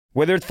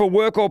Whether it's for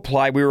work or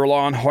play, we rely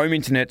on home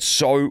internet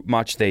so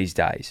much these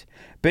days.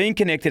 Being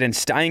connected and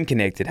staying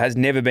connected has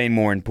never been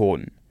more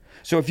important.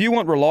 So if you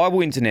want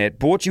reliable internet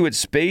brought to you at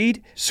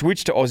speed,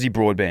 switch to Aussie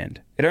Broadband.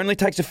 It only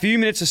takes a few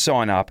minutes to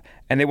sign up,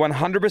 and their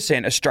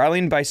 100%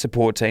 Australian-based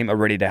support team are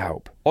ready to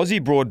help.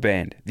 Aussie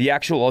Broadband, the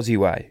actual Aussie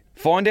way.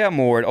 Find out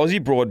more at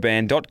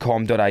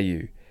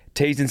aussiebroadband.com.au.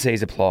 T's and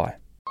C's apply.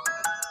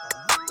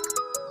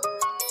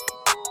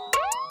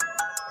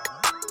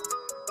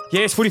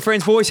 Yes, footy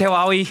friends, boys, how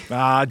are we?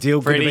 Deal,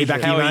 good to be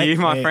back how here, are mate. you,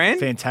 my friend?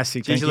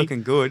 Fantastic, Jeez, thank you're you.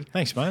 looking good.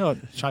 Thanks, mate. I'll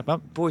shape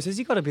up. Boys, has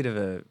he got a bit of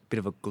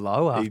a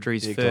glow after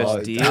his he first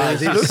glowed. deal?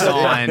 He looks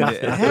Signed.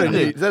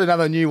 Is that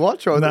another new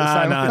watch or is it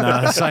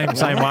the same? No.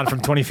 Same one from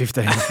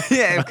 2015.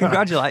 Yeah,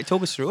 congratulate.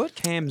 Talk us through it.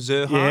 Cam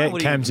Zerha. Yeah,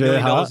 what Cam $1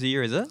 million Zerha. a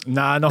year, is it?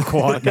 No, not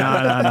quite.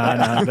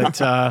 No. But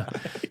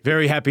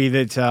very happy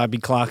that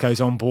Big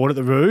Clarko's on board at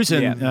the Roos.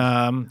 And,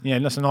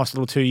 that's a nice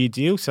little 2-year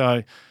deal.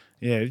 So,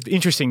 yeah,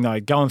 interesting, though,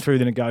 going through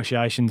the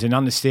negotiations and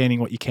understanding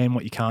what you can,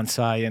 what you can't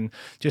say, and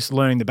just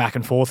learning the back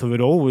and forth of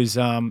it all was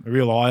a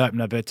real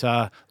eye-opener, but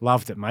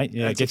loved it, mate.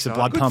 Yeah, it gets the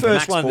blood Good pumping.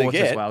 first Max one to Sports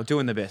get. as well,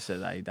 doing the best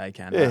that they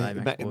can. Yeah,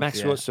 don't they, Max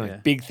Sports doing yeah.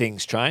 big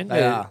things, Train.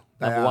 They are.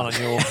 Number one on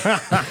your...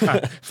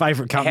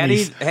 Favourite How do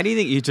companies. you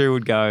think you two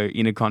would go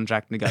into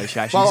contract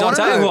negotiations? Well, I I'll wanna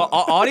tell you know-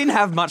 what, I didn't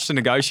have much to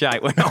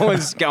negotiate when I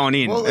was going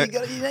in. Well,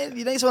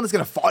 you need someone that's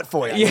going to fight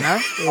for you. You know,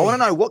 I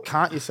want to know what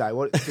can't you say.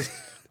 What just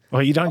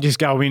Well, you don't just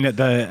go in at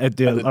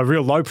a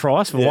real low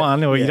price for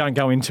one, or you don't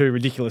go in too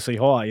ridiculously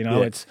high. You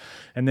know,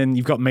 and then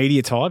you've got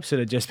media types that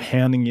are just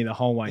hounding you the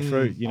whole way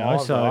through. You know,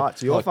 right. So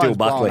your Like Bill phone's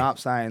blowing Buckley. up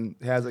saying,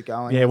 "How's it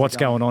going?" yeah, How's it what's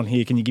going on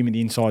here? Can you give me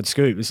the inside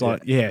scoop? It's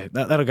like,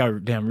 that'll go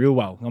down real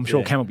well. I'm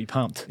sure Cam will be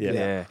pumped.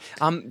 Yeah.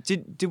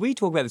 Did we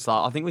talk about this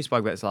last? I think we spoke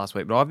about this last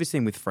week, but I've been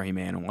seen with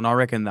Fremantle, and I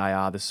reckon they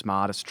are the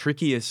smartest,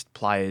 trickiest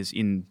players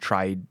in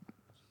trade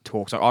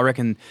talks. I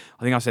think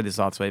I said this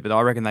last week, but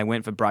I reckon they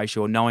went for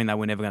Brayshaw knowing they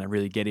were never going to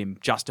really get him,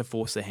 just to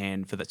force their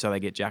hand for that, so they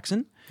get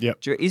Jackson. Yep.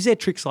 Is there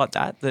tricks like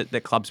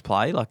that clubs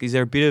play? Like, is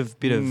there a bit of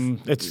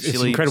It's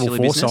silly, incredible silly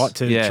foresight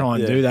business? to try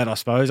and do that, I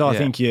suppose. I Yeah.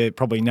 think you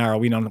probably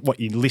narrow in on what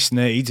your list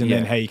needs and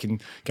then Yeah. how you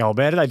can go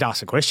about it. They'd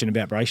ask a question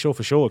about Brayshaw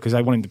for sure because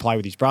they want him to play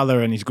with his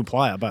brother and he's a good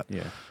player. But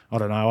I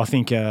don't know. I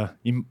think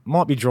you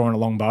might be drawing a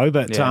long bow,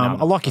 but I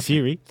like your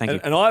theory. Thank you.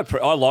 And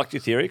I liked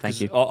your theory Thank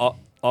because you.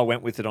 I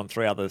went with it on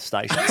 3 other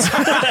stations.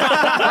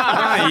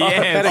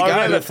 Yeah. Better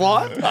go, the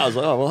flight. I was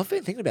like, I've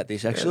been thinking about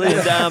this actually.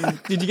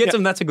 And, Did you get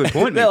some? That's a good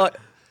point. they're Mick. like,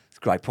 it's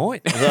a great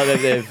point. So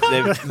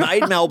they've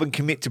made Melbourne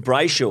commit to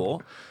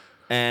Brayshaw,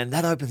 and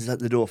that opens up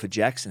the door for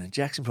Jackson. And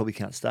Jackson probably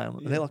can't stay on.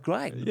 And they're like,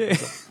 great. Yeah.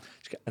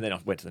 And then I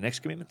went to the next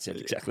commitment, said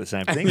exactly the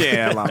same thing.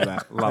 Yeah, I love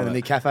that. Love And it.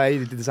 the cafe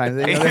did the same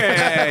thing.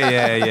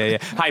 Yeah.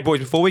 Hey,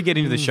 boys, before we get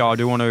into the show, I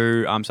do want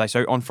to say,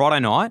 so on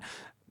Friday night,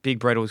 Big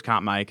Brettles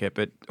can't make it,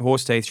 but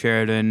Horse Teeth,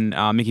 Sheridan,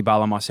 Mickey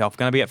Butler and myself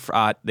going to be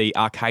at the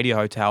Arcadia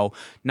Hotel,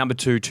 number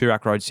 2,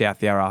 Toorak Road,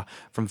 South Yarra,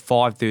 from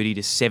 5:30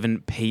 to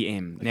 7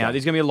 p.m. Now,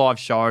 there's going to be a live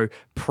show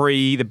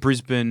pre the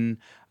Brisbane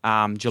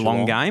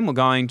Geelong game. We're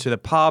going to the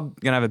pub,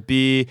 going to have a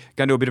beer,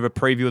 going to do a bit of a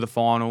preview of the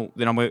final.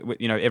 Then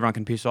everyone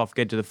can piss off,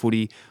 get to the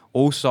footy.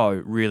 Also,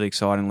 really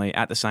excitingly,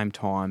 at the same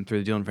time,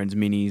 through the Dylan Friends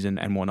minis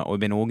and whatnot, we've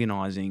been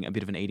organising a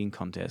bit of an eating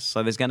contest.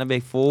 So there's going to be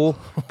 4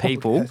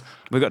 people.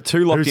 We've got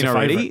 2 locked Who's in the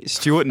already, favourite?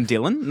 Stuart and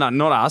Dylan. No,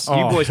 not us. You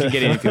boys can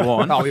get in if you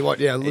want. Looking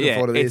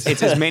forward to this.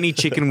 It's as many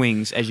chicken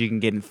wings as you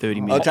can get in 30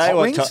 I'll minutes. tell you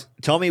what, wings?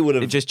 Tommy would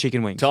have Just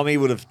chicken wings. Tommy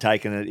would have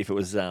taken it if it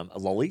was a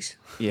lollies.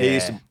 Yeah. He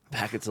used to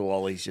packets of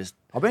lollies just.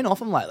 I've been off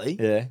them lately.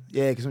 Yeah.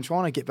 because I'm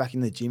trying to get back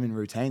in the gym and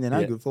routine. They're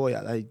no Yeah. good for you.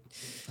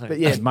 But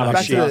yeah, mother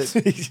back to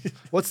shit. the,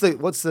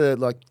 what's the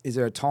like? Is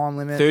there a time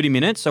limit? 30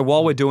 minutes. So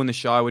while we're doing the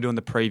show, we're doing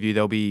the preview,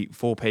 there'll be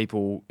 4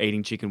 people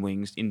eating chicken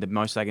wings in the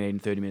most they can eat in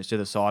 30 minutes to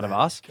the side of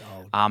us.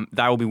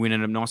 They will be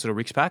winning a nice little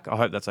Ricks pack. I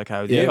hope that's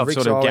okay with you. I've Rick's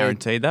sort of already-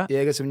 guaranteed that.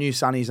 Yeah, got some new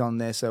sunnies on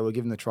there, so we're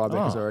giving the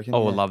Tribecers, I reckon.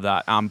 Oh, I yeah. love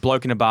that.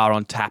 Bloke in a bar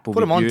on tap will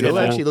Put be them on, beautiful.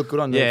 Dylan. They actually look good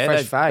on there.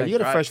 Fresh they're fade. You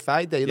got a great. fresh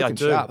fade there. You're Yeah, I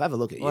looking do. sharp. Have a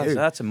look at Well, you.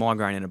 that's a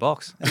migraine in a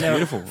box.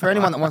 Beautiful. For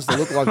anyone that wants to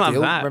look like Love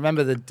Dylan, that.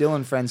 remember the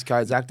Dylan Friends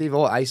code's active,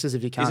 or Aces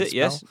if you Is can't it? spell.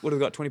 Yes. What have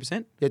we got?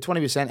 20%? Yeah,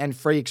 20% and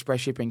free express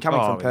shipping coming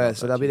Oh, from we Perth, love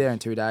so that, they'll be geez. there in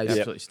 2 days.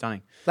 Absolutely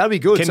stunning. That'll be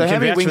good. Can, so how can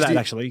many vouch wings for do that, you...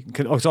 actually.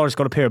 I just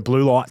got a pair of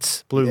blue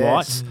lights.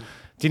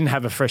 Didn't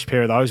have a fresh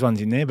pair of those ones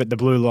in there, but the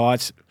blue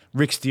lights,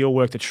 Rick Steele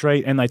worked a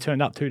treat, and they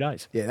turned up 2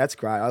 days. Yeah, that's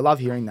great. I love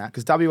hearing that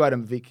because WA to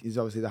Vic is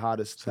obviously the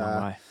hardest.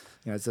 way.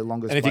 It's the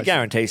longest. And if you place.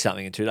 guarantee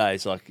something in 2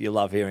 days, like you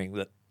love hearing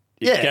that.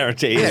 You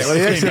guarantee. Yeah,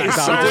 well,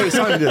 sometimes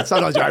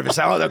you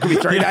oversell it. That could be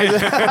 3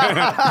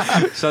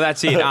 days. So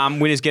that's it.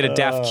 Winners get a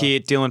DAF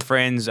kit. Dylan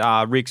Friends,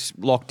 Rick's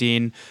locked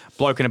in.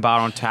 Bloke in a bar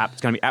on tap.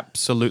 It's going to be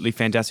absolutely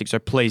fantastic. So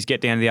please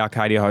get down to the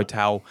Arcadia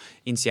Hotel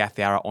in South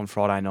Yarra on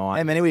Friday night.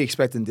 How many were you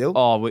expecting, Dill?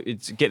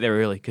 Get there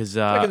early because.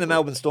 I reckon the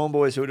Melbourne Storm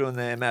boys who are doing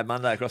their Mad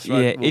Monday across the road.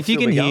 Yeah, will if you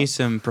still can be hear going.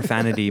 some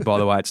profanity, by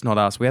the way, it's not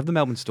us. We have the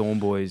Melbourne Storm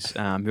boys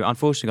who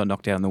unfortunately got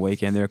knocked out on the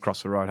weekend. They're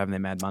across the road having their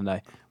Mad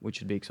Monday, which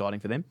should be exciting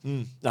for them.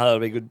 No, that'll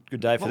be a good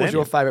day for What them. was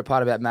your favourite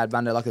part about Mad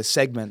Monday? Like a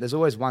segment. There's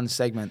always one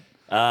segment.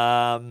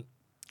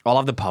 I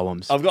love the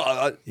poems. I've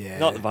got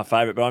not my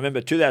favourite, but I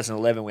remember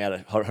 2011 we had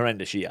a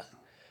horrendous year,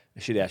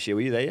 a shit-house year.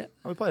 Were you there yet?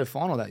 We played a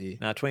final that year.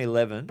 No,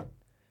 2011.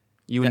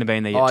 You wouldn't have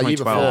been there Oh, yet. year 2012.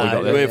 before. We got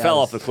Yeah, there. We fell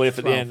it off the was cliff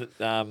at the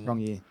 12. end. Wrong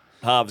year.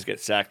 Harvers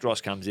gets sacked. Ross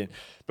comes in,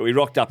 but we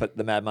rocked up at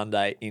the Mad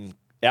Monday in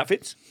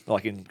outfits,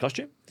 like in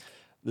costume.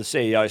 The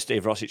CEO,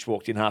 Steve Rossich,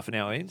 walked in half an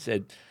hour in,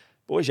 said,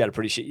 "Boys, you had a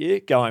pretty shit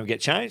year. Go home and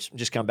get changed and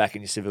just come back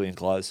in your civilian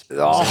clothes."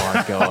 Oh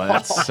my god,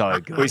 that's so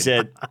good. We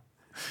said,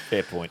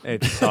 "Fair point."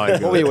 It's so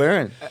good. What were you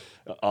wearing?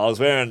 I was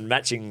wearing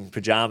matching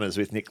pajamas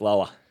with Nick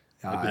Lower.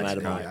 a good mate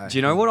of mine. great. Do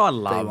you know what I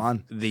love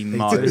D1. the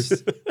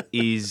most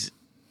is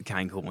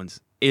Kane Corns.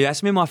 It has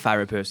to be my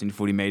favourite person in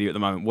footy media at the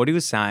moment. What he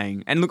was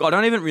saying, and look, I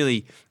don't even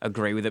really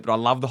agree with it, but I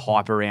love the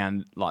hype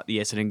around like the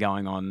Essendon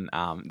going on,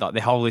 like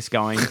the whole list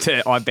going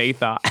to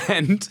Ibiza,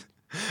 and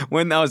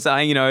when they were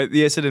saying, you know,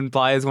 the Essendon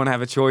players want to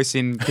have a choice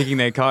in picking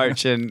their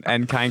coach, and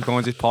Kane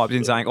Corns just piped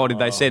in saying, "Oh, did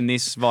they send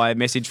this via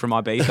message from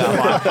Ibiza?"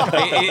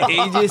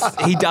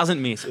 Like, he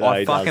doesn't miss. No, I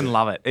he fucking doesn't.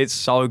 love it. It's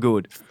so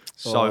good,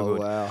 so Oh, good.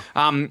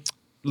 wow.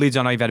 Lids,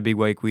 I know you've had a big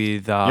week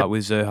with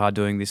Zerha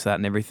doing this, that,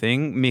 and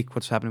everything. Mick,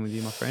 what's happening with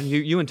you, my friend?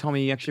 You and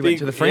Tommy actually went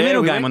to the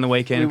Fremantle game on the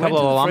weekend. A couple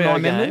of alumni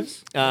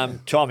members.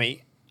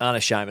 Tommy,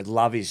 unashamed,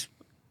 love his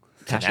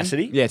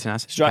tenacity. Yeah,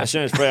 tenacity. Straight, as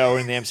soon as Freo were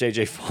in the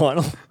MCG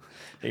final,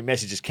 he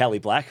messages Kelly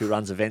Black, who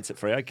runs events at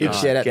Freo. Big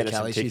shout out to us some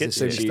Kelly. She's a tickets.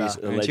 superstar. a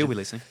And legend. she'll be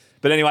listening.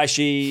 But anyway,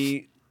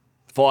 she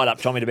fired up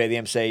Tommy to be the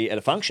MC at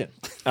a function.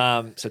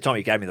 So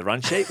Tommy gave me the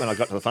run sheet when I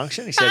got to the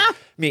function. He said,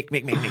 Mick,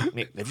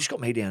 they've just got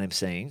me down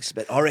MCing,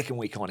 but I reckon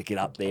we kind of get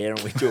up there and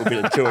we do a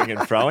bit of toing and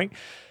froing.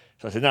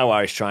 So I said, no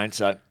worries, Train.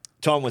 So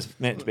Tom was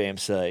meant to be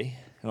MC,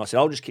 and I said,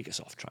 I'll just kick us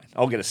off, Train.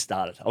 I'll get us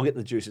started. I'll get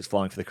the juices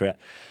flowing for the crowd.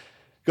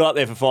 Got up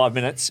there for 5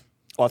 minutes.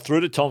 I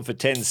threw to Tom for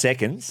 10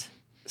 seconds,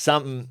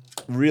 something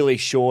really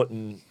short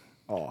and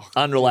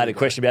unrelated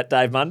question about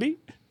Dave Mundy.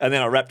 And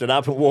then I wrapped it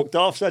up and walked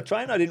off. So,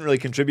 Train, I didn't really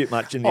contribute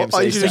much in the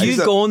MC. you So just- you've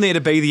So- gone there to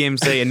be the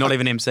MC and not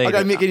even MC. I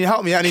go, Mick, can you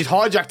help me out? And he's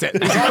hijacked it.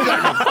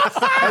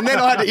 And then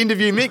I had to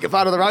interview Mick at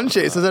part of the run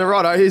sheet. So I said,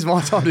 right, here's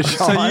my time to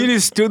shine. So you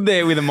just stood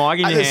there with a mic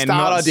in At your the hand.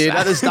 start, not I did.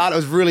 At the start, it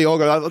was really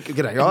awkward. I look,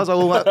 g'day, guys.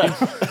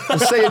 We'll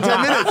see you in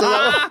 10 minutes.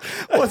 I was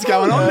like, what's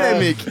going on there,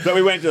 Mick? But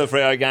we went to the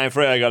Freo game.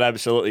 Freo got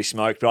absolutely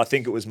smoked. But I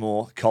think it was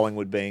more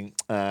Collingwood being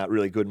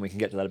really good, and we can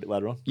get to that a bit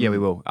later on. Yeah, we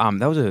will.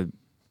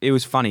 It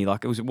was funny.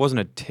 Like it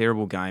wasn't a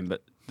terrible game,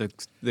 but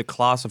the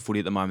class of footy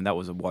at the moment, that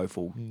was a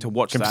woeful to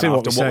watch that Consider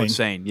after what what we've we've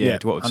seen. seen. Yeah, Yeah,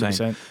 to what we've 100%.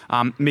 seen.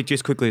 Mick,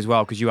 just quickly as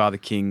well, because you are the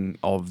king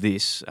of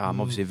this.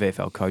 Obviously, a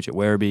VFL coach at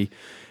Werribee.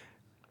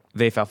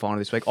 VFL final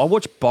this week. I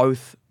watched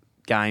both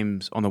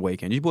games on the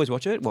weekend. You boys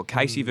watch it? What,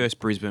 Casey versus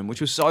Brisbane, which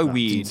was so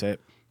weird.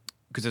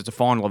 Because it's a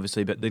final,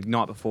 obviously, but the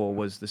night before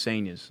was the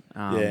seniors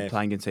playing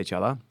against each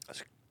other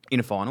in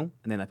a final,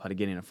 and then they played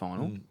again in a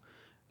final.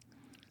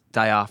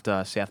 Day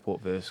after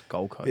Southport versus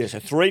Gold Coast. Yeah, so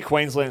 3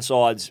 Queensland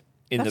sides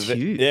in That's the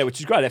huge. Yeah, which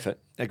is great effort.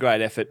 A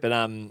great effort. But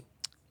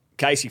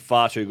Casey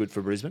far too good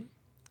for Brisbane,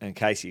 and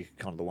Casey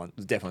kind of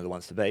definitely the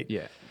ones to beat.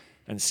 Yeah.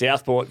 And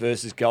Southport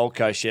versus Gold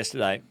Coast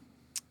yesterday.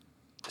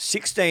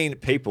 16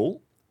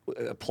 people,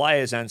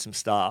 players and some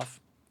staff,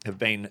 have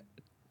been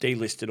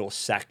delisted or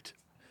sacked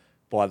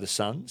by the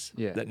Suns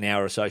that now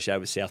are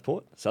associated with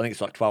Southport. So I think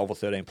it's like 12 or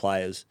 13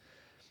 players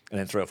and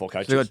then 3 or 4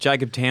 coaches. So we've got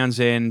Jacob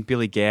Townsend,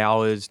 Billy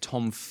Gowers,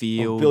 Tom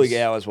Fields. Billy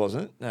Gowers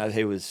wasn't. No,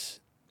 he was...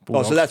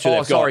 Oh, so that's who Oh,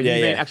 they've sorry, got. you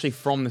Yeah, meant yeah. actually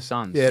from the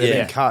Suns. Yeah, they've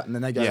Yeah. been cut and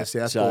then they go to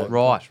Southport.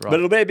 Right. But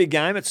it'll be a big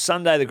game. It's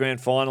Sunday, the grand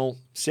final.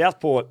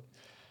 Southport,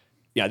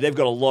 they've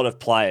got a lot of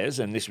players,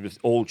 and this is with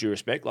all due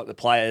respect, like the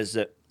players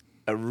that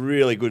are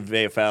really good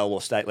VFL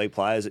or state league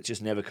players that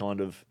just never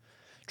kind of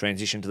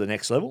transition to the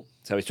next level.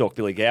 So we talked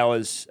Billy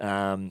Gowers,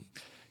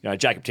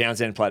 Jacob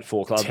Townsend played at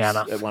 4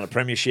 clubs, won a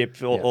premiership,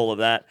 all of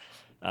that.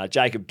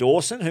 Jacob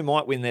Dawson, who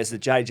might win, there's the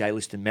JJ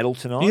listed medal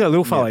tonight. You got a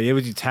little fella here.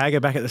 Would you tag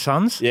her back at the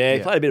Suns? Yeah, he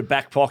played a bit of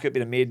back pocket,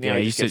 bit of mid. Now Yeah,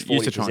 he he just used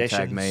gets to 40 try and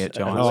tag possessions. me at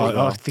Giants.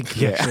 Oh, I think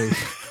he actually.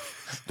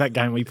 That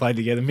game we played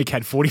together, Mick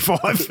had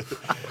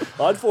 45.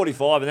 I had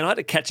 45, and then I had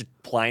to catch a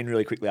plane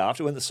really quickly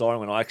after. When the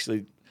siren went,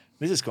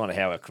 this is kind of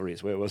how our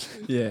careers were, was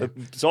Yeah. the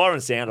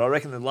siren sound. I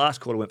reckon the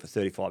last quarter went for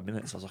 35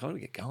 minutes. I was like, I got to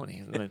get going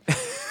here. And then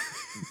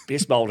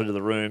Biss bolted to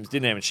the rooms,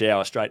 didn't even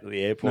shower, straight to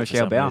the airport. No for shower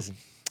some bow. reason.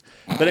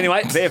 But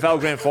anyway, VFL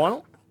grand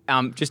final.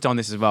 Just on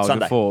this as well,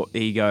 Sunday. before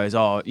he goes,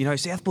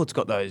 Southport's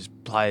got those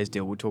players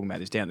deal. We're talking about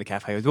this down at the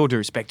cafe. With all due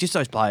respect, just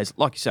those players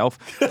like yourself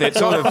that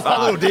sort of,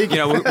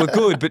 we're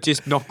good, but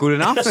just not good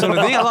enough, sort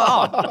of thing. I'm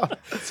like,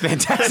 it's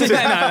fantastic. No.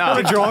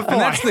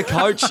 And that's the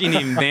coach in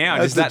him now.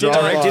 Just that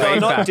direct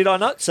feedback. Did I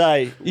not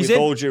say with said,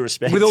 all due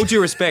respect? With all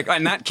due respect,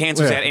 and that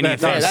cancels out any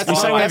offence. that's You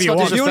say whatever you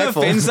want. If you want to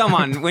disrespectful. offend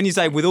someone, when you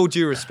say with all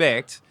due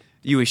respect,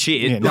 you were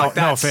shit. Yeah, no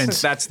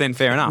offence. That's then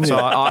fair enough. So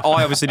I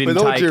obviously didn't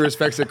With all take. due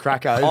respect to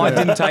Cracker. I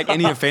didn't take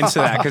any offence to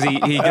that because he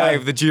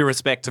gave the due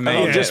respect to me.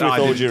 Oh, just with I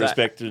all didn't due take-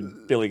 respect to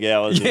Billy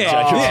Gowers. and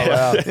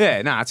Yeah,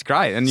 Jacob. it's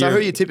great. And So you're- who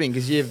are you tipping?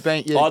 Because you've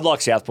been... I'd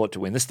like Southport to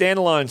win. The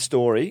standalone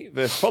story,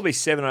 there's probably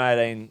 7 or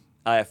 18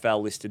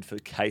 AFL listed for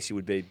Casey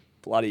would be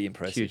bloody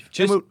impressive. Huge.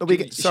 Just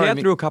sorry, shout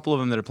Mick. through a couple of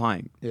them that are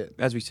playing. Yeah.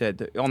 As we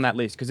said on that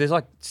list, because there's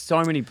like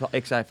so many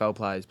ex-AFL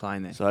players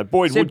playing there. So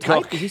Boyd Seb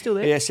Woodcock. Tate, is he still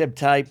there? Yeah, Seb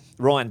Tate.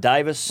 Ryan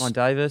Davis. Ryan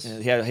Davis.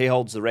 He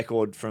holds the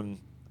record from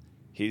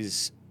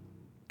his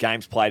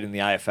games played in the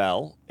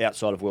AFL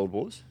outside of World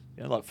Wars.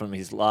 You know, like from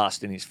his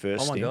last in his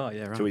first Oh my stint God,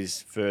 yeah, right. to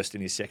his first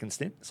in his second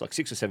stint. It's like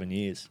 6 or 7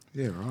 years.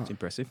 Yeah, right. It's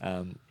impressive.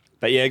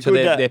 But yeah, So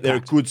good, they're they're a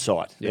packed. good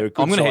side. Yeah. They're a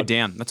good I'm going to side. head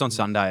down. That's on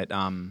Sunday at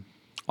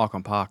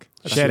Icon Park.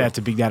 Shout out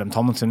to Big Adam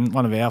Tomlinson,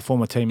 one of our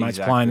former teammates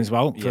Exactly. playing as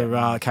well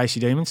for Casey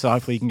Demons. So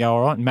hopefully he can go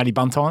all right. And Matty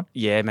Buntine.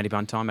 Yeah, Matty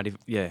Buntime.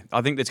 Yeah,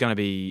 I think there's going to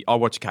be. I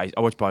watched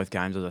both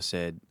games, as I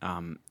said.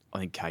 I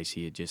think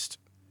Casey are just.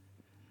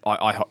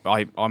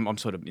 I'm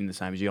sort of in the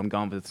same as you. I'm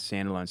going with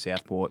Sandiloe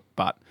Southport,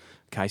 but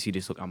Casey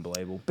just looked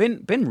unbelievable.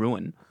 Ben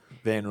Ruin.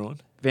 Van Rooyen.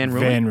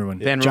 Van Ruin.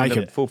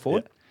 Jacob. Full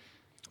forward.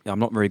 Yeah, I'm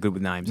not very good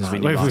with names. As we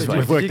We've know.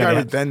 worked Did you that go out.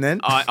 with Ben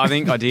then? I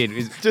think I did.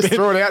 Just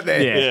throw it out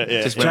there.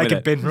 Yeah. Just went with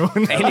Jacob it. Ben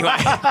Ruin. Anyway,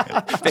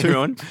 Ben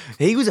Ruin.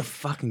 He was a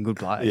fucking good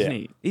player, isn't Yeah.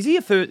 he? Is he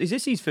is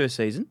this his first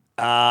season?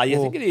 Yeah, I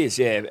think it is.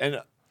 Yeah,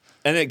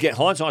 and again,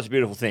 hindsight's a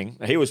beautiful thing.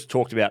 He was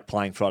talked about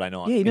playing Friday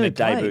night Yeah, he in a nearly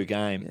debut played.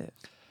 game. Yeah.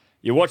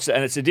 You watch that,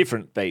 and it's a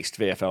different beast,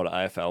 VFL to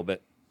AFL.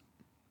 But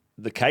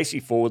the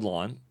Casey forward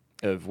line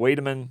of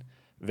Wiedemann,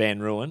 Van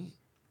Rooyen,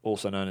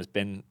 also known as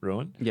Ben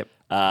Ruin. Yep.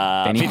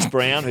 Mitch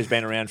Brown, who's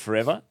been around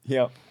forever.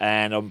 Yep.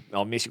 And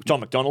I'll miss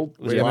Tom McDonald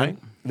was Yeah, playing.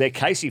 Their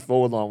Casey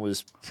forward line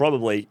was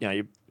probably,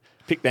 you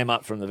pick them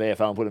up from the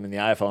VFL and put them in the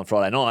AFL on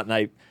Friday night, and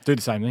they Do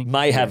the same thing.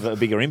 may have a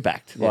bigger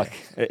impact,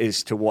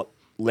 as to what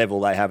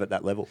level they have at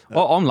that level.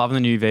 I'm loving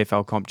the new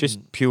VFL comp.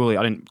 Just purely,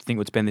 I didn't think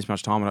we'd spend this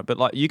much time on it, but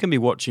like you can be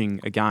watching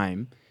a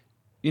game.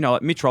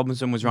 Like Mitch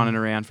Robinson was running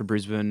around for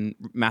Brisbane,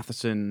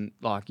 Matheson.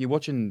 Like you're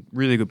watching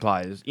really good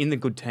players in the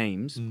good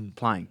teams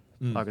playing.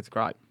 Like it's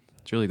great.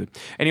 It's really good.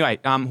 Anyway,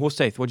 Horse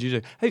Teeth, what did you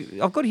do? Hey,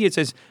 I've got here. It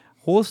says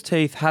Horse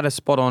Teeth had a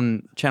spot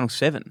on Channel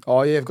 7.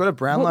 Oh, yeah, I've got a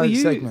Brownlow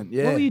segment.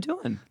 Yeah. What were you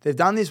doing? They've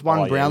done this one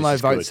Oh, yeah, Brownlow this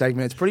is vote good.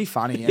 segment. It's pretty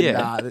funny. And,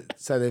 Yeah.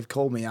 so they've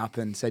called me up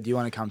and said, do you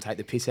want to come take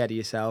the piss out of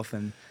yourself?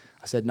 And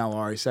I said, no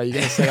worries. So you're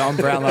going to see on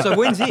Brownlow. So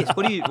when's this?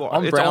 What do you?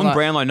 On It's Brownlow- on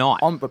Brownlow night.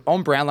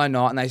 On Brownlow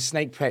night, and they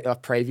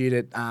previewed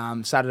it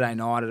Saturday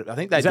night. I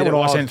think they Is that did what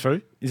it I live. sent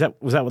through?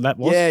 Was that what that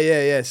was?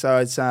 Yeah. So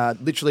it's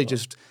literally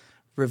just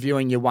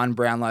reviewing your one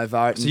Brownlow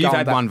vote. So and you've going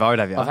had back- one vote,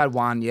 have you? I've had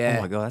one, yeah.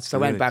 Oh my God, that's so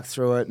I went good. back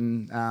through it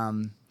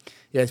and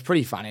it's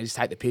pretty funny. Just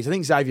take the piss. I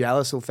think Xavier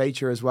Ellis will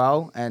feature as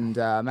well, and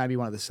maybe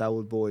one of the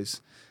Selwood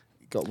boys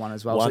got one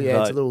as well. One so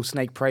yeah, it's a vote. little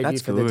sneak preview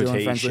That's for the good. Doing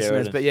T. Friends Sheridan.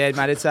 listeners. But yeah,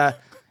 mate, it's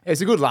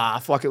a good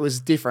laugh. Like it was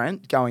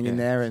different going in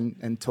there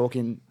and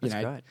talking, That's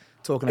great.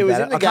 talking It was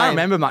about in it. the I can't game.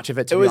 remember much of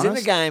it. To It be was in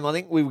honest. the game. I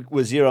think we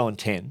were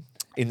 0-10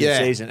 in the Yeah.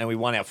 season, and we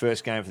won our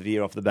first game for the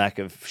year off the back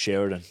of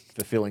Sheridan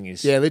fulfilling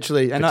his Yeah,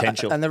 literally. And,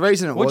 potential. and the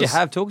reason it What'd you was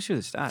have? Talk us through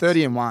the stats.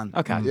 30-1.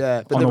 Okay.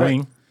 Yeah, but On the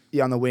wing.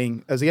 Yeah, on the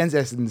wing. It was against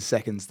Essendon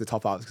seconds, the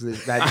top ups,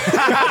 because I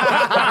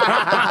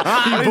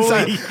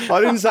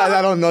didn't say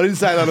that on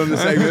the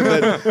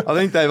segment, but I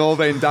think they've all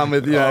been done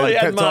with you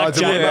had Mark peptides.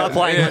 and Jaber whatnot.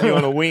 playing with you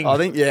on a wing. I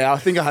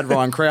think I had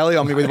Ryan Crowley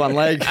on me with one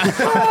leg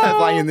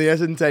playing in the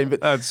Essendon team.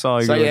 But That's so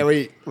so good. yeah,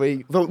 we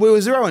were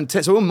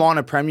 0-10. So we were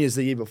minor premiers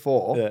the year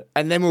before, Yeah.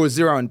 and then we were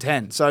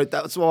 0-10. So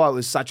that's why it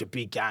was such a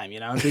big game,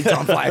 and big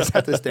time players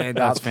had to stand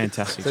up. That's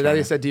fantastic, So they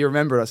Shane. said, "Do you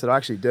remember it?" I said, "I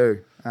actually do."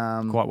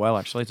 Quite well,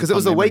 actually. Because it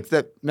was the week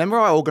that, remember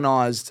I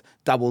organised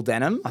double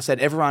denim? I said,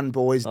 everyone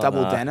boys,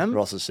 double denim.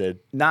 Ross has said.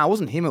 No, it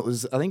wasn't him. I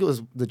think it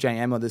was the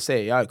GM or the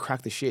CEO,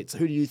 crack the shit. So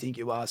who do you think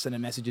you are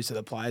sending messages to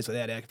the players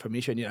without our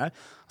permission, I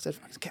said,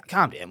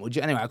 calm down, would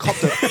you? Anyway, I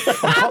copped it.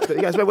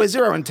 He goes, well, we're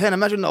 0-10.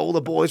 Imagine all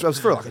the boys. It was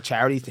for like a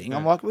charity thing.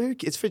 I'm like, well,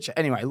 it's for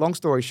anyway, long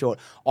story short,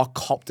 I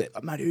copped it.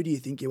 Like, mate, who do you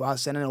think you are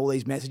sending all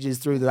these messages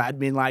through the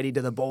admin lady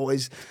to the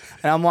boys?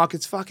 And I'm like,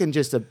 it's fucking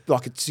just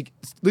it's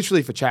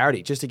literally for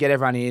charity, just to get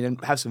everyone in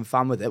and have some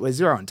fun with it. We're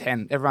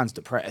 0-10. Everyone's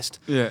depressed.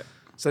 Yeah.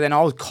 So then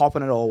I was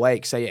copping it all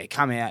week. So yeah,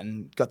 come out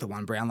and got the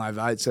one Brownlow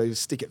vote. So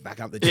stick it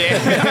back up the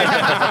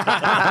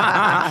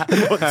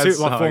Like so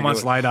 4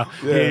 months good. later.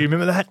 Yeah, you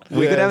remember that?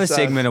 We could have a so-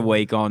 segment a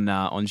week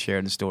on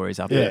Sheridan Stories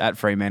up at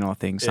Fremantle, I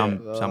think.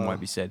 Some won't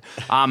be said.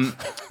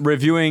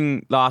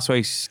 Reviewing last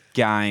week's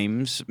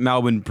games,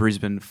 Melbourne,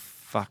 Brisbane.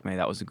 Fuck me,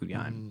 that was a good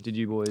game. Did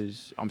you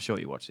boys? I'm sure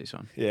you watched this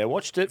one. Yeah,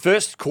 watched it.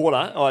 First quarter,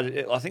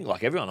 I think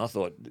like everyone, I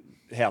thought,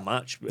 how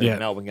much Yeah.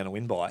 Melbourne going to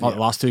win by? Like the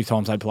last 2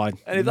 times they played.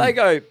 And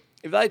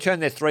if they turn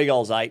their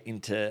 3-8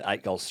 into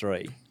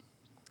 8-3,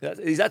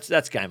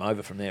 that's game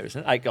over from there, isn't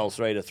it?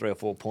 8-3 to 3 or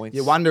 4 points.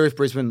 You wonder if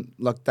Brisbane,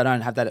 they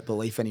don't have that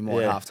belief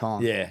anymore at half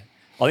time. Yeah,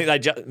 I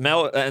think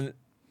and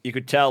you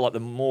could tell like the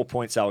more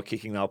points they were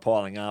kicking, they were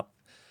piling up.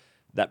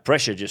 That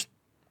pressure just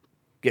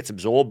gets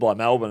absorbed by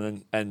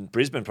Melbourne, and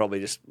Brisbane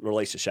probably just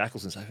release the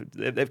shackles and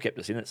say they've kept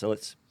us in it, so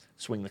let's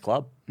swing the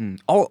club.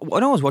 Oh,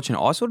 when I was watching it,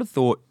 I sort of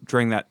thought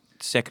during that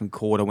second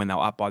quarter when they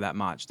were up by that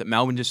much that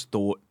Melbourne just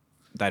thought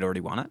they'd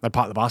already won it. They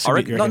parked the bus. I a bit,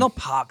 reckon, you no, reckon? not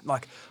parked.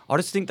 I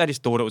just think they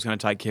just thought it was going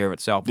to take care of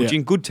itself. Which Yeah.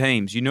 in good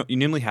teams, you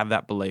normally have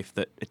that belief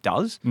that it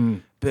does.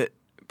 But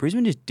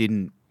Brisbane just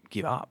didn't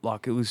give up.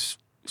 It was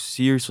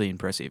seriously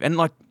impressive. And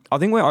I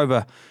think we're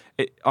over.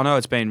 I know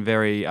it's been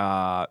very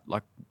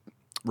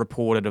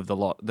reported of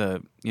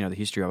the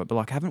history of it, but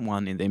like haven't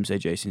won in the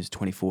MCG since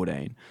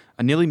 2014.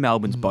 A nearly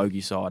Melbourne's bogey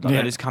side. Like,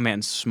 Yeah. They just come out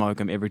and smoke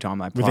them every time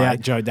they play.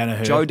 Without Joe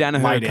Danaher. Joe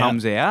Danaher laid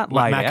comes out,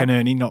 Like laid out.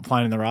 McInerney not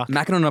playing in the ruck.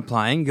 McInerney not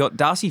playing. You got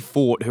Darcy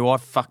Fort, who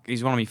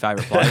he's one of my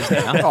favourite players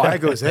now. Oh, how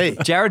good is he?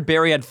 Jared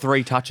Berry had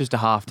 3 touches to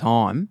half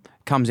time,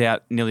 comes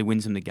out, nearly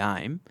wins them the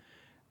game.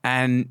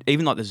 And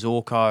even like the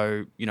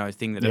Zorko,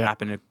 thing that had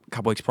happened a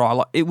couple weeks prior,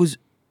 like it was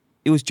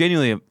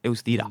genuinely it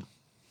was theatre.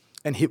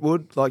 And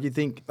Hitwood, like you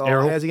think,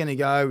 Errol. how's he going to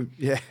go?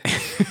 Yeah,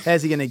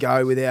 how's he going to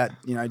go without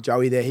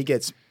Joey there? He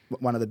gets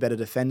one of the better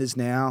defenders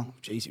now.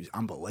 Jeez, he was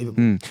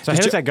unbelievable. So how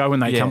does that go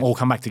when they Yeah. all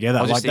come back together?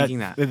 I was just thinking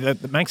that.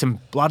 That makes them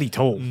bloody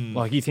tall.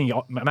 Like you think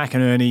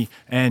McInerney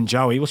and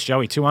Joey. What's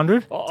Joey?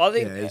 200? I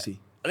think Yeah, easy.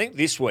 I think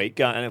this week,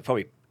 and it'll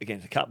probably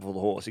against a couple of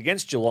the horse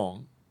against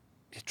Geelong,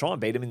 try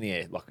and beat them in the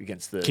air, like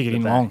against the Kick it the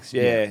in long. backs.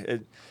 Yeah,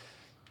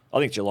 I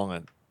think Geelong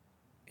are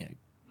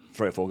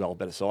 3 or 4 goal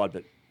better side,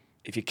 but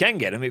if you can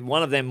get them,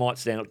 one of them might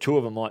stand up. 2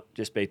 of them might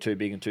just be too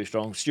big and too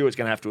strong. Stewart's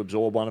going to have to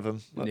absorb one of them.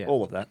 Yeah.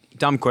 All of that.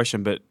 Dumb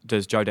question, but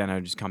does Joe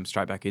Danaher just come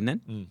straight back in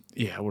then?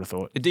 Yeah, I would have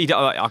thought.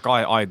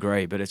 I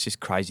agree, but it's just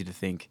crazy to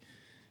think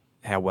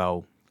how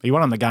well. He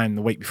won on the game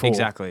the week before.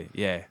 Exactly,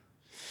 yeah.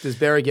 Does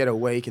Berry get a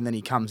week and then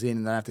he comes in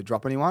and they don't have to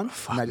drop anyone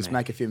and they just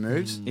make a few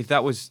moves? If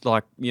that was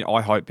like,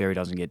 I hope Berry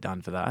doesn't get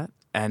done for that.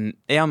 And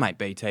our mate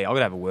BT, I got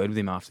to have a word with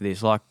him after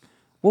this. Like,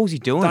 what was he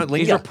doing? Don't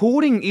linger.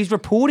 He's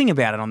reporting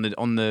about it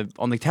on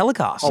the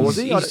telecast. Oh, was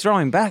he? He's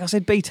throwing back. I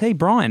said, BT,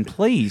 Brian,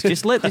 please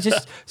just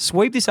just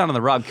sweep this under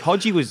the rug.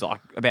 Hodgie was like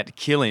about to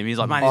kill him. He's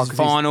like, mate, Oh, it's 'cause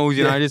he's- finals,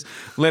 just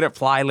let it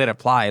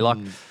play. Like,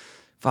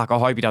 fuck, I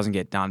hope he doesn't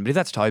get done. But if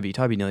that's Toby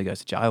nearly goes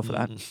to jail for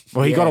that.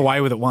 Well, he got Yeah.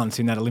 away with it once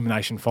in that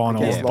elimination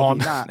final. Against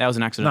Bond. Lockie, nah. That was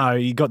an accident. No,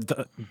 he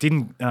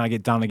didn't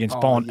get done against Oh,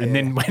 Bond, yeah. and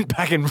then went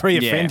back and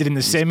re-offended Yeah. in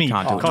the semi.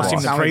 Can't do it Cost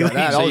him twice. the Tell me about prelims.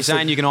 that. So I you're was-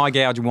 saying you can eye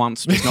gouge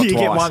once, just not You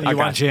twice. get one, you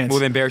one chance. Well,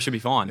 then Berry should be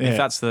fine. Yeah. If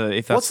that's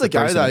What's the go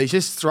though? precedent. He's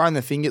just thrown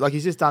the finger, like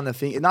he's just done the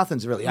finger.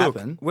 Nothing's really Look,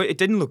 happened. well, it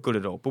didn't look good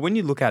at all. But when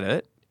you look at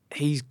it,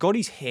 he's got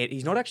his head.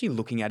 He's not actually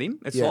looking at him.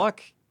 It's Yeah.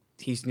 like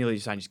he's nearly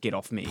just saying, "Just get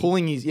off me."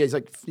 Pulling his, he's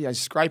like,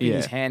 scraping Yeah.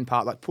 his hand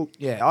part, like pull.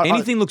 Yeah,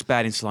 Anything looks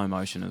bad in slow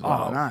motion as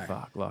well. no.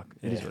 Fuck, like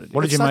it is what it is.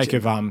 What did It's you such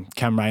make of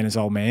Cam Rayner's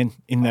old man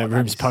in the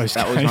rooms post?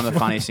 That was one of the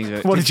funniest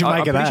things. What did you make I'm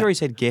of pretty that? sure he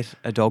said, "Get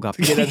a dog up."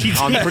 I'm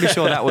pretty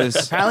sure that was.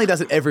 Apparently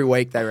does it every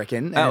week, they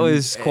reckon. That and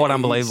was quite he's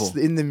unbelievable.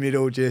 In the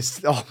middle,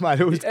 just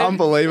mate, it was And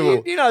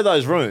unbelievable. You know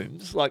those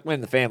rooms, like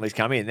when the families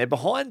come in, they're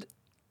behind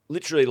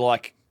literally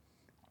like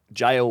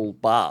jail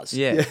bars.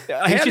 Yeah,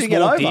 How he's did just he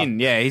get walked over? in.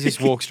 Yeah, he's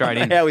just walked straight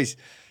in. How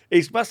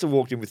he must have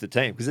walked in with the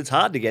team because it's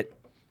hard to get.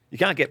 You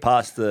can't get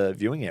past the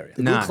viewing area.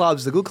 The No.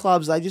 good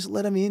clubs, they just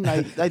let them in.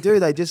 They do.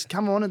 They just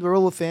come on and we're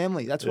all a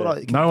family. That's what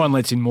I. No one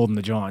lets in more than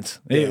the Giants.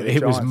 Yeah, it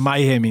the was Giants.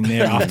 mayhem in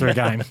there after a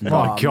game. My Oh,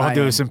 God, there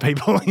mayhem. were some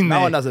people in there.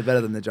 No one does it better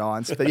than the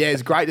Giants. But yeah,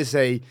 it's great to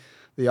see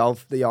the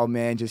old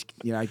man just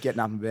getting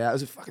up and about. It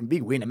was a fucking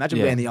big win. Imagine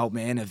Yeah. being the old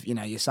man of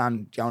your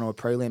son going to a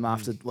prelim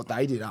after what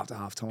they did after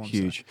half time.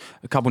 Huge.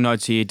 A couple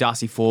notes here.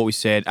 Darcy Fort, we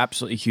said,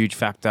 absolutely huge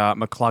factor.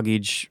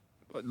 McCluggage,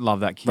 love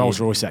that kid. Rolls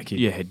Royce, that kid.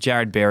 Yeah,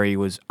 Jared Berry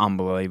was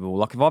unbelievable.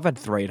 Like, if I've had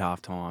 3 at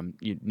half time,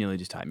 you'd nearly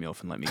just take me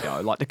off and let me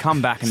go. Like, to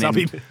come back and Sub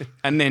then, him.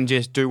 and then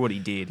just do what he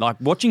did. Like,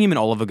 watching him and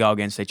Oliver go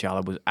against each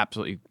other was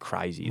absolutely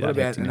crazy. What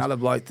that about hecticness. another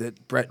bloke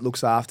that Brett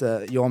looks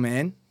after? Your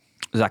man.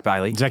 Zach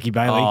Bailey. Zachy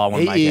Bailey. Oh, I want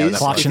to He make out is. that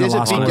Clutch If in the there's a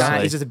last big one. game,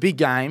 Honestly. if there's a big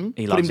game,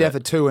 He put him loves down it. for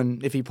 2,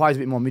 and if he plays a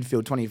bit more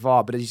midfield,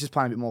 25. But he's just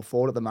playing a bit more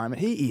forward at the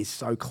moment. He is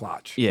so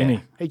clutch. Yeah. Isn't he?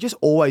 He just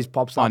always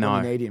pops I up know.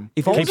 when you need him.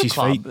 If I was Keeps a his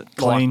club, feet like,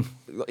 clean.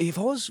 if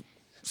I was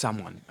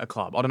someone, a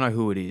club, I don't know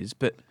who it is,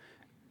 but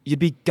you'd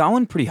be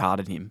going pretty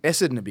hard at him.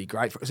 Essendon would be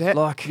great for. So how,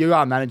 Like- you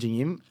are managing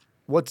him.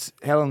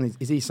 How long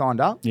is he signed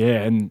up?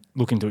 Yeah, and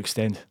looking to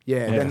extend.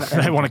 Yeah, Yeah.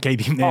 then- they want to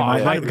keep him there, Oh,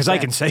 mate, yeah, because they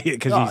 100%. can see it.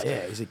 Because Oh he's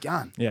yeah, he's a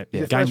gun. yeah,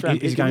 He's a game,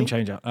 first-round he's a pick, game isn't he?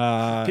 changer.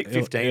 Pick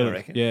 15, I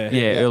reckon. Yeah,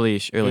 Yeah,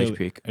 early-ish Early-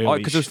 pick. early-ish.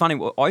 Because it was funny.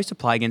 I used to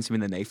play against him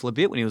in the NEAFL a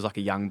bit when he was like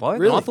a young bloke.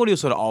 And Really? I thought he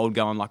was sort of old,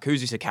 going like,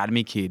 "Who's this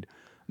academy kid?"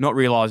 Not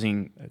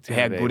realizing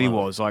gonna how be good he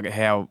one. was, like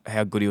how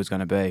good he was going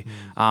to be.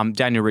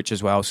 Daniel Rich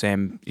as well.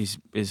 Sam is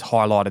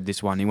highlighted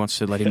this one. He wants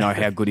to let him know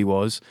how good he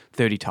was.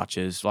 30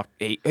 touches. Like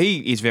he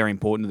is very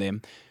important to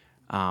them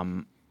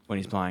when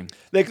he's playing.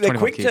 They're 21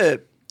 quick kids.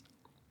 to,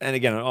 and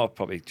again, I'll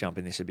probably jump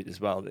in this a bit as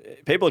well.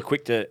 People are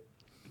quick to,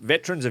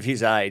 veterans of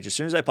his age, as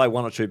soon as they play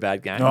 1 or 2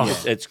 bad games,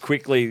 Oh. it's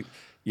quickly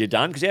you're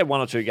done. Because he had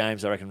 1 or 2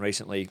 games, I reckon,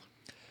 recently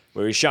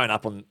where he's shown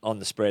up on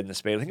the spread and the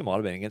speed. I think it might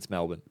have been against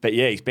Melbourne. But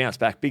yeah, he's bounced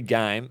back. Big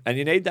game. And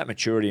you need that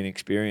maturity and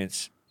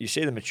experience. You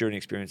see the maturity and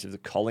experience of the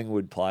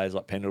Collingwood players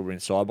like Pendlebury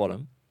and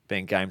Sidebottom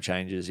being game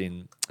changers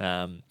in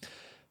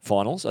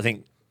finals. I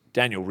think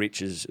Daniel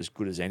Rich is as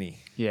good as any.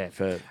 Yeah.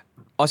 For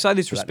I say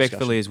this for that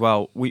respectfully as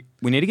well. We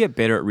need to get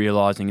better at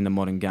realising in the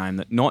modern game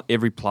that not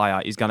every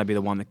player is going to be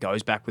the one that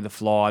goes back with a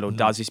flight or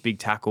does this big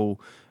tackle.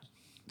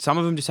 Some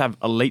of them just have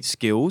elite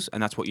skills,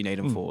 and that's what you need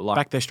them for. Like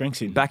back their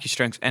strengths in. back your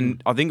strengths. And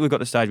I think we've got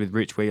to the stage with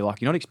Rich where you're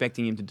not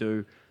expecting him to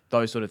do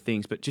those sort of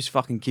things, but just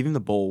fucking give him the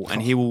ball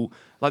and he will.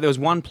 Like there was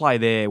one play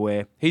there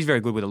where he's very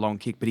good with a long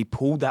kick, but he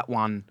pulled that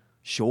one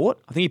short.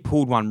 I think he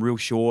pulled one real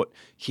short,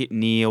 hit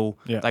Neil.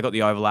 Yeah. They got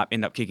the overlap,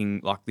 end up kicking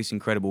like this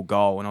incredible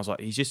goal. And I was like,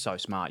 he's just so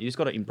smart. You just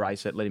got to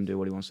embrace it, let him do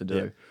what he wants to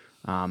do.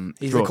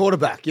 He's the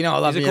quarterback. You know, I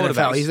love He's the a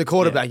quarterback. NFL. He's the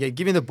quarterback. Yeah.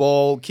 Give him the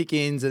ball,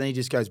 kick-ins, and then he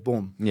just goes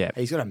boom. Yeah.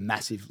 He's got a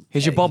massive...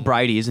 He's your Bob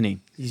Brady, isn't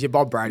he? He's your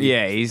Bob Brady.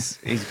 Yeah, he's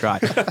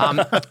great.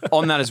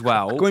 On that as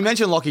well. Can we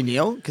mention Lachie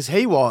Neale? Because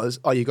he was...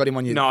 Oh, you got him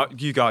on your... No,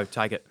 you go,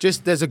 take it.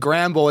 Just, there's a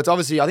ground ball. It's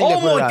obviously... I think they Oh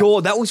put it my out.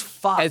 God, that was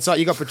fucked. It's like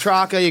you got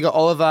Petrarca, you got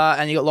Oliver,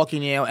 and you got Lachie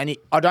Neale, and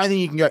I don't think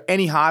you can go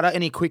any harder,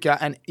 any quicker,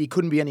 and he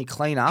couldn't be any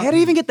cleaner. How do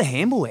you even get the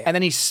handball out? And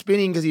then he's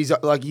spinning because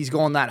he's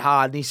gone that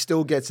hard, and he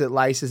still gets it,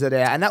 laces it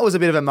out, and that was a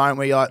bit of a moment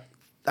where you're like,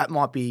 that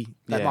might be,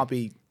 you know,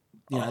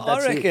 I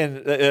that's it.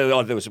 reckon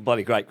there was a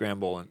bloody great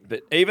ground ball,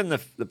 but even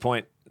the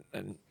point,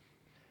 and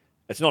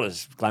it's not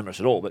as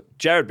glamorous at all, but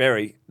Jared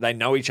Berry, they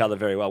know each other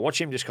very well.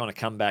 Watch him just kind of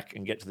come back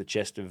and get to the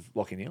chest of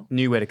Lachie Neale.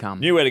 Knew where to come.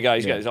 Knew where to go.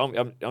 He goes, I'm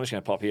just going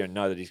to pop here and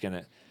know that he's going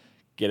to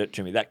get it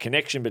to me. That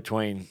connection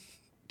between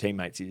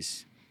teammates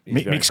is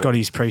Mick's got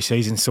his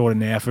pre-season sorted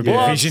now for a bit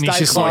Well, of vision. He's stay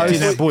just like, close.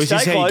 you know, boys,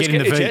 this is how you get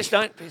in the your V. chest,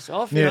 don't piss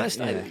off. Yeah. You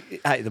know,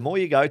 Hey, the more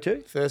you go to,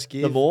 First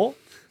gear. the more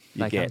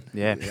you They get. can.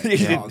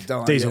 Yeah. Oh,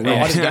 don't Diesel worry.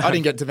 wheels. I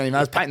didn't get too many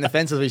miles. Painting the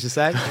fence, as we should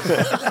say.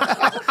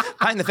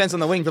 Painting the fence on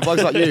the wing for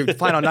blokes like you,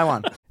 playing on no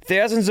one.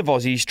 Thousands of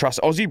Aussies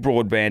trust Aussie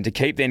Broadband to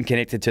keep them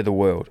connected to the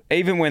world,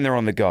 even when they're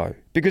on the go.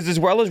 Because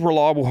as well as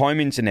reliable home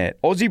internet,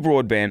 Aussie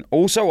Broadband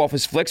also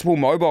offers flexible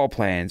mobile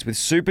plans with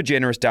super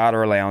generous data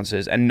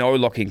allowances and no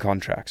lock-in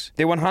contracts.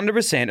 Their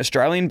 100%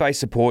 Australian-based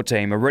support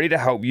team are ready to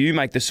help you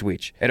make the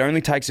switch. It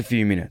only takes a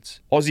few minutes.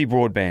 Aussie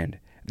Broadband,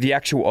 the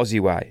actual Aussie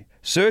way.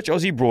 Search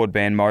Aussie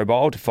Broadband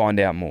Mobile to find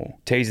out more.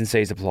 T's and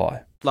C's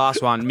apply.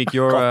 Last one, Mick,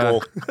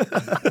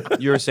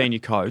 you're a senior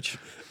coach.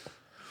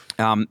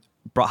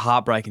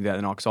 Heartbreaking the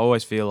other night because I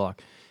always feel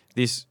like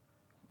this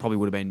probably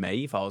would have been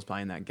me if I was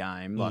playing that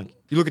game. Like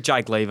you look at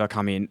Jake Lever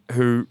come in,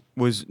 who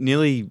was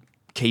nearly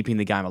keeping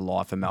the game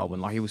alive for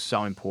Melbourne. Like he was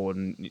so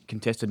important,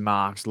 contested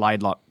marks,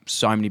 laid like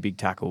so many big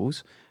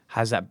tackles.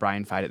 Has that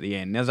brain fade at the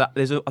end. I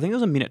think there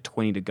was a minute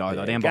 20 to go.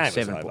 They're down by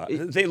 7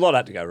 points. A lot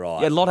had to go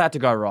right. Yeah, a lot had to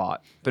go right,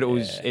 but it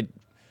was it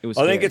was.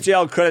 I think scary. it's the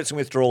old credits and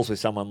withdrawals with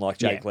someone like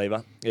Jake Yeah.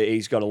 Lever.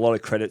 He's got a lot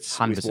of credits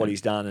with 100%. what he's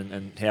done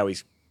and how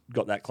he's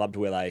got that club to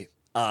where they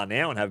are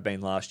now and have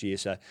been last year.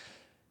 So,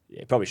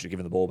 yeah, probably should have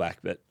given the ball back,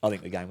 but I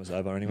think the game was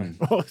over anyway.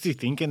 What was he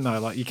thinking though?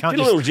 Like you can't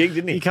Did a just, little jig,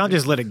 didn't he? You can't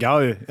just let it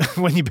go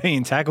when you're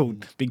being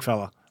tackled, big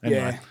fella. Anyway.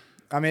 Yeah.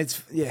 I mean,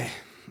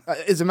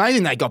 it's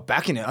amazing they got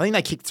back in it. I think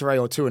they kicked 3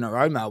 or 2 in a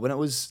row, Melbourne. It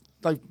was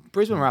like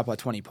Brisbane were up by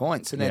 20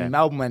 points, and then Yeah.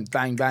 Melbourne went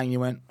bang, bang. You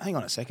went, hang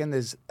on a second,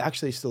 there's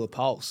actually still a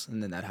pulse,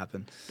 and then that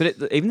happened. But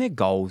even their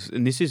goals,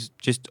 and this is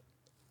just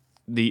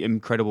the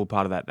incredible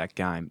part of that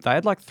game. They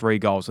had like 3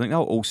 goals. I think they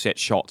were all set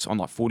shots on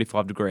like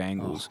 45-degree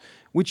angles,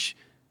 which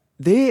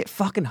they're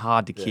fucking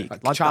hard to kick.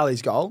 Like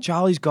Charlie's goal.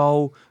 Charlie's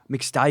goal.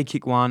 McStay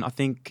kicked one. I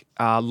think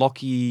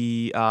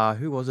Lockie.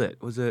 Who was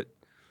it? Was it?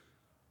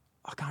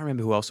 I can't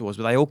remember who else it was,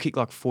 but they all kicked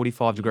like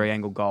 45-degree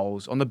angle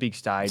goals on the big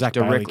stage. Zach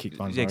Bailey kicked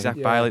one, Yeah, Zach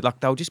Yeah. Bailey. Like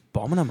they were just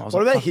bombing them. I was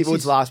What like, about fuck, this Hitwood's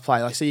is- last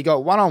play? Like, so you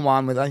got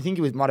 1-on-1 with, I think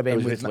it might have been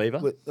It was with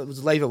Lever? It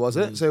was Lever, was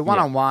it? So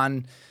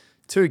 1-on-1,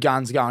 2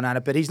 guns going at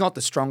it, but he's not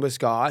the strongest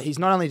guy. He's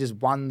not only just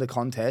won the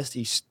contest,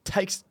 he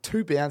takes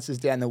 2 bounces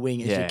down the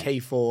wing as your Yeah. key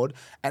forward,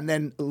 and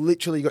then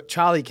literally got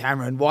Charlie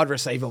Cameron, wide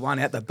receiver, one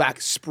out the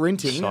back,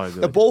 sprinting. So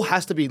good. The ball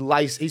has to be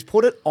laced. He's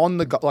put it on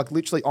the like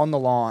literally on the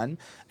line,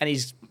 and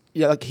he's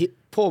like hit.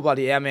 Poor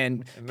bloody our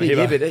man,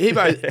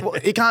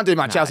 Hibbo, he can't do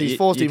much else. He's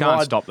forced you him can't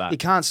wide. stop that. He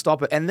can't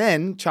stop it. And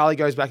then Charlie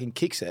goes back and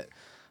kicks it.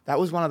 That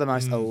was one of the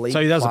most elite.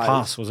 So that was a plays.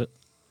 pass, was it?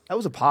 That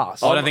was a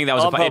pass. I don't think that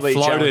was I'm a probably it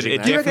floated. challenging It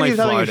that. Do you reckon definitely he was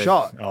having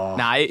a floated. shot?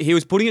 Nah, he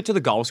was putting it to the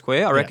goal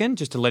square, I reckon,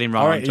 just to let him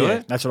run All right, onto yeah,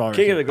 it. that's what I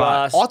reckon. Kick of the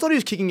glass. I thought he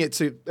was kicking it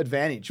to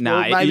advantage.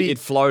 Nah, Well, maybe it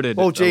floated.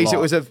 Well, geez, a it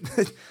lot. was a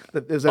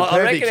it was a I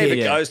perfect reckon if kick. it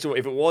yeah. goes to,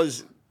 if it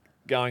was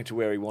going to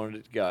where he wanted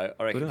it to go,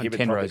 I reckon Put it on Hibbert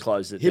 10 probably rows.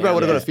 closed it. Hibbo down.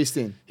 would have got a fist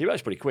in.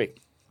 Hibbert's pretty quick.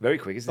 Very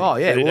quick, isn't he? Oh,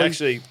 yeah, But it well, he-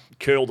 actually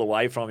curled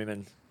away from him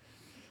and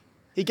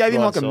He gave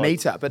him Right like a side.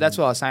 meter, but that's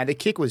what I was saying. The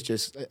kick was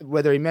just,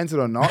 whether he meant it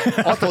or not,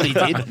 I thought he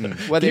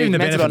did. Whether Give he him the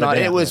meant it benefit or of the not,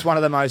 doubt, it was yeah. one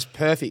of the most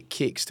perfect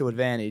kicks to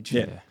advantage.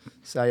 Yeah.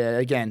 So, yeah,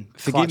 again,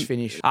 clutch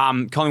finish.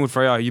 Collingwood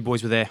Freo, you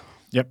boys were there.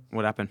 Yep.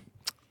 What happened?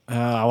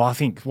 Well, I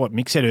think what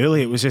Mick said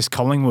earlier, it was just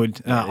Collingwood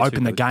they're too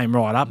opened the good. game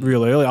right up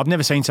real early. I've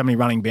never seen so many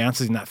running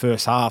bounces in that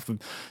first half.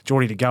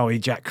 Geordie to Goey,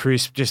 Jack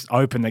Crisp just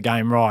opened the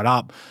game right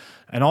up.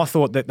 And I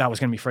thought that was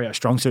going to be Freo's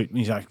strong suit.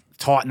 You know,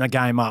 tighten the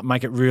game up,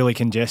 make it really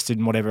congested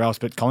and whatever else.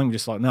 But Collingwood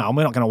just like, no,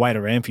 we're not going to wait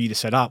around for you to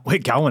set up. We're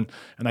going.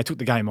 And they took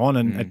the game on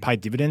and it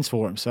paid dividends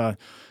for them. So,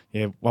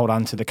 yeah, well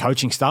done to the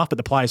coaching staff, but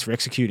the players for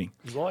executing.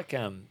 it was like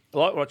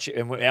what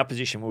in our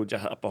position, we were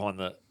just up behind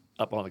the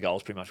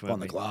goals pretty much.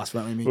 On the glass,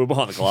 weren't we? We were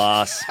behind the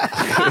glass.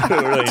 We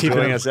were really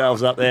enjoying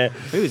ourselves up there.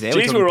 Who was there?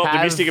 Jeez, We we were talking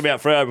optimistic Pav?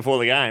 about Freo before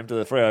the game to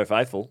the Freo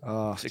faithful.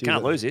 Oh, so gee,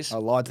 can't lose this. I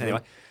lied to anyway.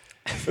 them.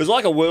 It was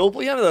like a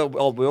whirlpool. You know the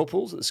old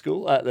whirlpools at the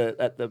school, at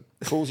the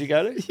pools you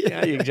go to? You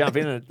know, you can jump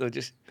in and they'd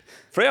just...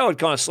 Freo would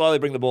kind of slowly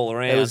bring the ball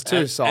around. It was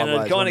too sideways, and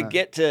it'd kind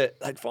wasn't of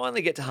they'd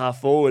finally get to half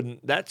forward, and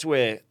that's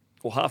where,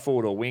 or half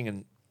forward or wing,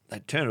 and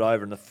they'd turn it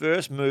over, and the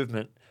first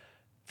movement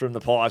from the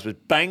Pies was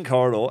bang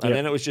corridor, and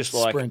then it was just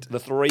like Sprint. the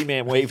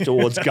 3-man weave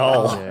towards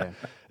goal.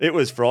 It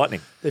was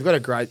frightening. They've got a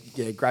great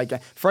game.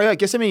 Freo,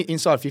 guess how many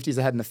inside 50s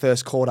they had in the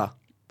first quarter?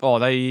 Oh,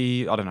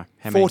 I don't know.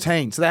 How many?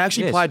 14. So they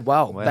actually Yes. played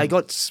well. Wow.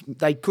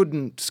 They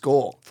couldn't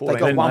score. They 14.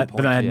 got 1 But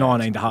point. they had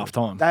 19 to half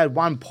time. They had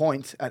 1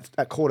 point at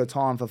quarter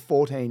time for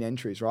 14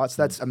 entries, right? So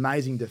that's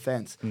amazing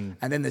defence. And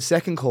then the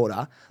second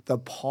quarter, the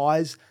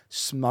Pies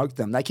smoked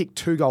them. They kicked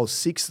 2 goals,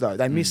 6 though.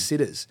 They missed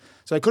sitters.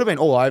 So it could have been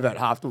all over at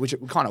half, which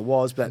it kind of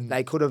was, but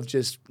they could have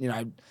just,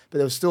 but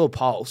there was still a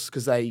pulse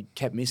because they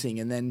kept missing.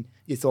 And then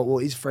you thought, well,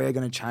 is Freo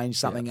going to change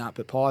something up?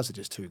 But Pies are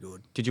just too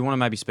good. Did you want to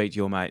maybe speak to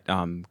your mate,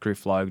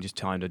 Griff Logue, just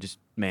tell him to just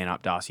man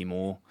up Darcy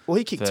Moore? Well,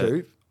 he kicked for-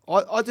 2.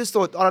 I just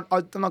thought, I'm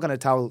not going to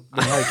tell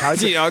the head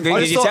coach.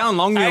 You're telling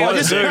Longmuir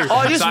what to do.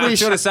 I just So I'm wish.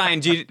 sort of saying,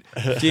 do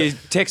you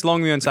text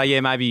Longmuir and say, yeah,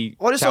 maybe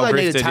I just tell thought they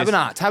Griff needed to just-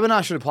 Tabernar.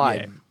 Tabernar should have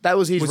played. Yeah. That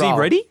was his Was role. he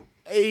ready?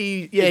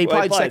 He Well,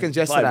 played seconds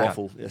played yesterday.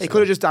 waffle He yesterday. could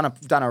have just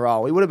done a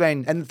role. He would have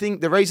been. And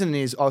the reason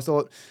is, I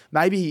thought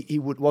maybe he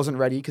wasn't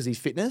ready because his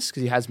fitness,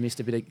 because he has missed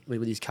a bit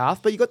with his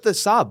calf. But you got the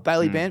sub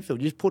Bailey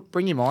Banfield. You just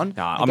bring him on.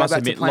 No, and I go must back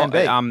admit, to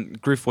plan B.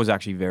 Griff was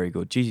actually very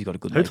good. Jeez, he's got a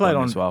good Who leg played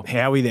on on as well.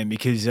 Howie then?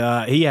 Because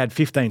he had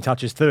 15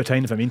 touches,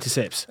 13 of them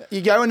intercepts.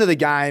 You go into the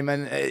game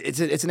and it's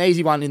an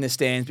easy one in the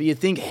stands, but you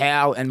think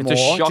Howe and It's a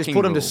Moore just shocking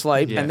put him to rule.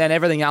 sleep, Yeah. and then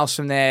everything else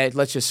from there,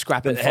 let's just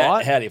scrap and But how,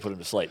 fight. how do you put him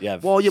to sleep? You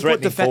have Well, you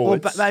put threatening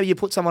forwards. but maybe you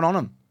put someone on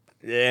him.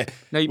 Yeah.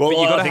 No, Well, but you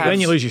I gotta think have-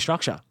 Then you lose your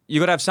structure. You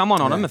got to have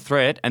someone on him, a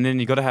threat, and then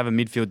you got to have a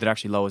midfield that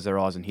actually lowers their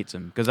eyes and hits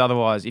them. Because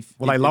otherwise,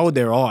 Well, they lowered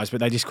their eyes, but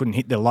they just couldn't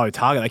hit the low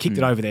target. They kicked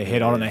it over their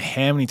head. I don't know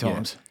how many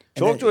times.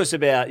 Talk to us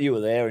about, you were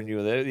there.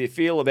 You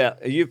feel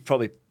about, you've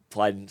probably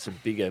played in some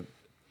big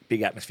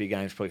atmosphere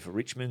games, probably for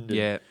Richmond and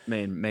yeah,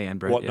 me and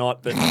Brett.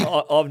 whatnot, but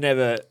I've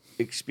never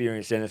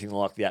experienced anything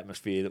like the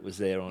atmosphere that was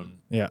there on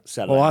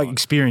Saturday Well, I night.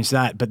 experienced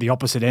that, but the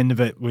opposite end of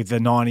it with the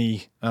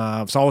 90.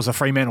 So I was a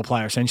Fremantle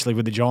player essentially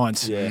with the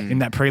Giants in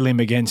that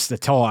prelim against the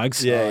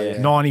Tigers. Yeah.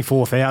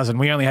 94,000.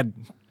 We only had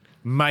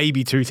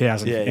maybe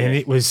 2,000, Yeah, and yeah.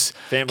 it was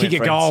Family kick a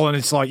and friends. goal, and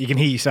it's like you can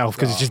hear yourself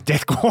because it's just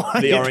death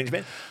quiet. The Orange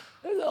Man.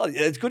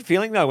 It's a good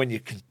feeling, though, when you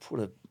can put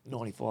a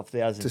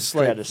 95,000 To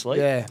sleep. crowd to sleep.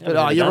 Yeah, I've but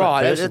never you're done it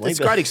right. personally, It's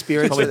but- great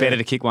experience. Probably for better them.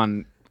 to kick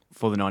one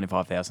for the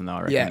 95,000 though, I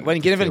reckon. Yeah,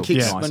 when to Ginnivan feel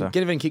kicks nicer. when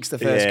Ginnivan kicks the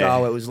first Yeah.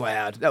 goal, it was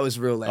loud. That was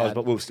real loud.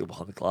 But we were still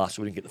behind the glass,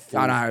 so we didn't get the full.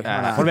 I know.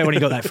 What about when he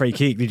got that free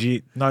kick? Did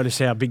you notice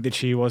how big the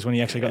cheer was when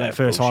he actually got that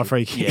first high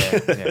free kick?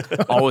 Yeah.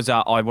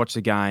 I watched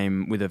the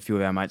game with a few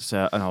of our mates,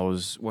 and I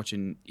was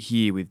watching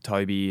here with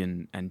Toby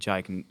and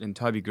Jake and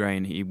Toby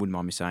Green. He wouldn't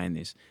mind me saying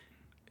this.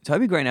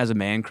 Toby Green has a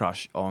man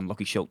crush on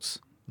Lockie Schultz.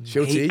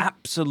 Schultz? He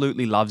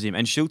absolutely loves him,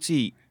 and Schultz.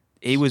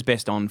 He was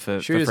best on for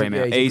Schultz,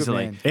 Fremantle yeah, he's a good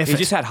easily. man. He Effort.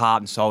 just had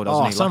heart and soul,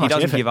 doesn't Oh, he? so Like, he much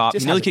doesn't effort. give up.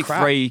 Just He nearly has a kicked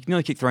crack. three. He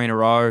nearly kicked 3 in a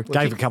row.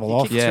 Gave a couple He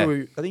off. kicked Yeah.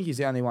 2. I think he's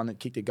the only one that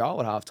kicked a goal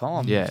at half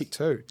time. Yeah. He kicked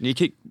 2. He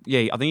kicked.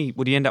 Yeah, I think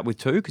would he end up with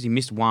 2 because he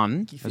missed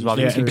one as well. I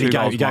think Yeah, he kicked and he 2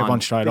 gave, goals, he gave one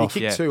straight But off. he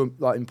kicked Yeah. 2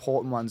 like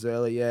important ones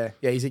early. Yeah,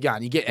 he's a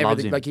gun. You get Loves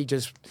everything. him. Like he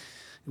just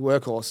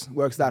workhorse,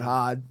 works that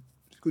hard.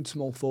 Good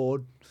small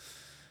forward.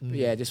 But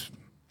yeah, just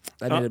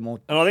they needed more.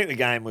 And I think the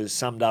game was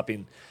summed up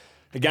in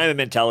the game of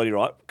mentality,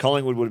 right?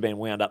 Collingwood would have been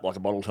wound up like a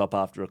bottle top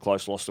after a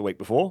close loss the week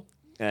before.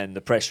 And the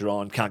pressure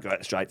on, can't go out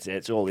the straight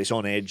sets, all this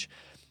on edge.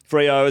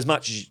 Freo, as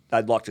much as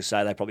they'd like to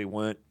say, they probably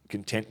weren't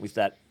content with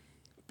that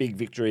big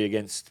victory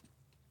against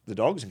the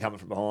Dogs and coming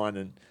from behind.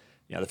 And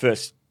the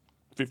first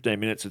 15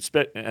 minutes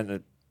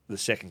and the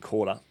second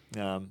quarter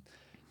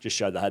just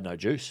showed they had no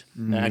juice.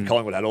 And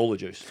Collingwood had all the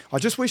juice. I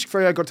just wish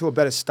Freo got to a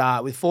better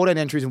start with 14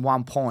 entries and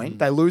 1 point.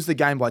 They lose the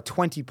game by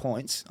 20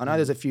 points. I know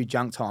there's a few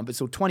junk time, but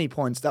still 20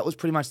 points. That was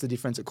pretty much the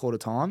difference at quarter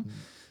time.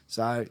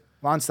 So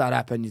once that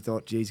happened, you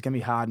thought, geez, it's going to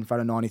be hard in front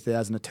of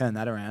 90,000 to turn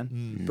that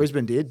around.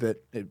 Brisbane did,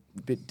 but a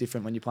bit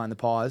different when you're playing the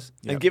Pies.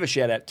 And give a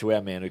shout out to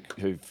our man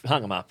who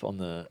hung him up on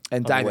the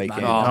And on David the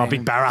weekend. Munn. Oh,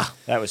 big Barra.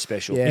 That was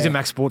special. Yeah. He's a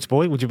Max Sports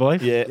boy, would you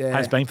believe? Yeah. Yeah.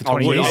 Has been for I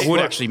 20 would, years. I would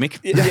actually, Mick.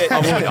 Yeah.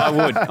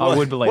 I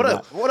would believe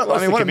that. What the a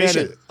man.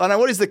 commission? I know,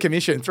 what is the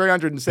commission?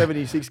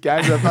 376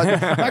 games.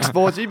 Max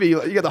Sports, you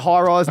got the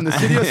high rise in the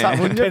city or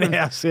something, wouldn't you?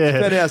 Penthouse,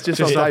 yeah. Penthouse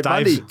just off Dave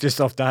Bundy. Just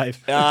off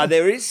Dave.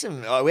 There is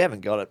some. We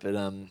haven't got it, but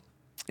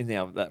in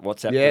that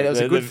WhatsApp. Yeah, there was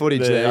a good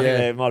footage there, I think yeah.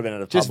 there might have been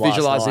at a pub Just last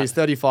visualise night. these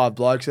 35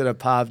 blokes at a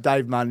pub,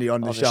 Dave Mundy on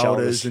the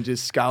shoulders and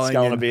just sculling.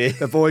 Sculling a and beer.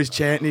 The boys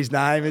chanting his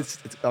name.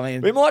 I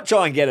mean, We might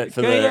try and get it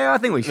for Yeah, I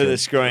think we for the should.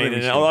 screen. I think we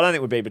And should. I don't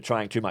think we'd be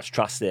betraying too much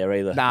trust there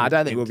either. I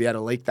don't think we'll be able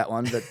to leak that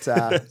one, but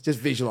just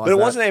visualise But it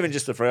that. wasn't even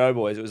just the Freo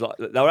boys. It was like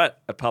they were at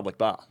a public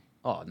bar.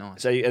 Oh,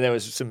 nice. So there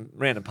was some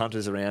random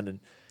punters around, and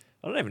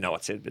I don't even know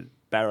what said, but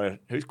Barrow,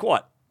 who's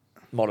quite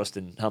modest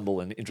and humble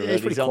and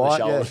introverted, pretty he's on quiet,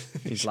 the shoulder.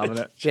 He's loving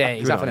it. Yeah,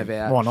 he's Good up and on him.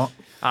 about. Why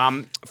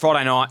not?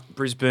 Friday night,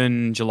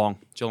 Brisbane, Geelong,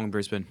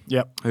 Brisbane.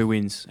 Yep. Who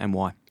wins and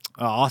why?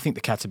 I think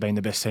the Cats have been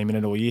the best team in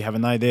it all year,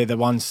 haven't they? They're the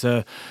ones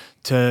to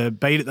to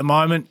beat at the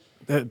moment.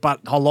 But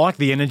I like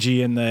the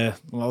energy and the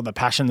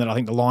passion that I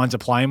think the Lions are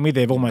playing with.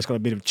 They've almost got a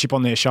bit of chip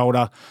on their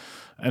shoulder.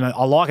 And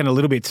I liken it a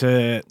little bit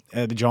to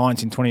the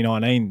Giants in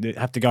 2019. They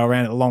have to go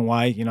around it a long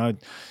way,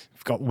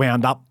 got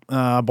wound up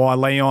by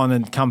Leon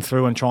and come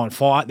through and try and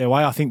fight their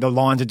way. I think the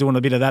Lions are doing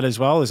a bit of that as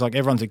well. It's like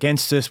everyone's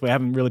against us. We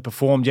haven't really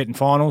performed yet in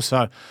finals,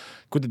 so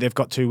good that they've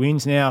got 2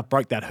 wins now.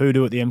 Broke that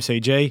hoodoo at the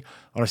MCG.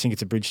 I just think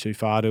it's a bridge too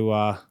far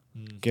to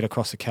get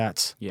across the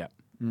Cats. Yeah.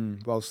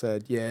 Well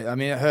said. Yeah, I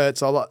mean, it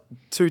hurts.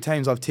 2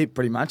 teams I've tipped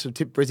pretty much. I've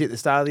tipped Brizzy at the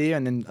start of the year,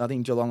 and then I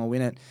think Geelong will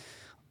win it.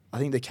 I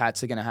think the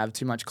Cats are going to have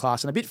too much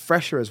class and a bit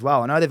fresher as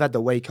well. I know they've had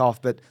the week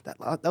off, but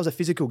that was a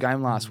physical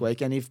game last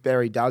week. And if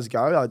Berry does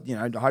go,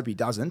 I hope he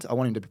doesn't. I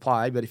want him to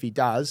play, but if he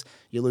does,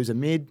 you lose a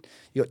mid.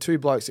 You got 2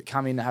 blokes that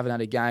come in that haven't had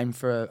a game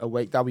for a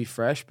week. They'll be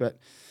fresh, but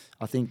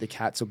I think the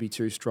Cats will be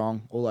too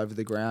strong all over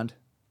the ground.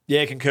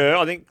 Yeah, concur.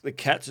 I think the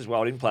Cats as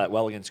well didn't play it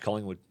well against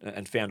Collingwood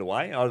and found a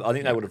way. I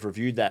think they would have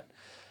reviewed that.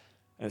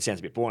 And it sounds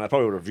a bit boring. They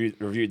probably would have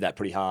reviewed that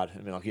pretty hard.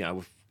 I mean,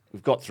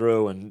 we've got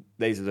through, and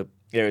these are the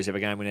areas of a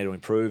game we need to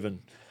improve.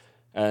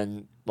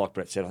 And like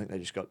Brett said, I think they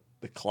just got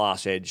the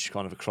class edge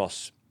kind of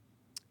across,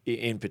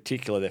 in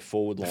particular, their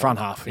forward line. Front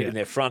half, In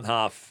their front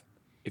half,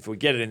 if we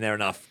get it in there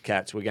enough,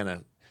 Cats, we're going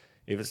to,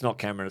 if it's not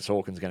Cameron, it's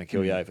Hawkins going to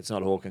kill you. If it's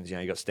not Hawkins,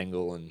 you got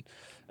Stengel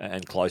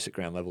and Close at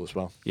ground level as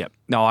well. Yep.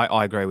 No,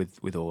 I agree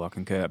with all. I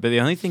concur. But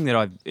the only thing that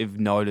I've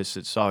noticed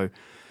that's so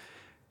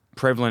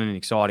prevalent and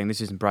exciting,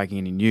 this isn't breaking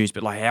any news,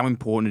 but like how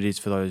important it is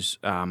for those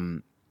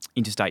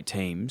interstate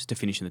teams to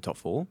finish in the top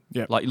 4.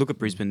 Yep. Like you look at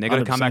Brisbane, they've got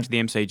to come 100%. back to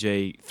the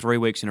MCG 3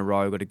 weeks in a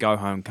row, got to go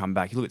home, come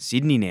back. You look at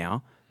Sydney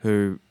now,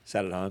 who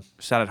Sat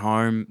at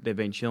home. they've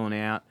been chilling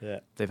out. Yeah.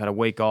 They've had a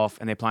week off,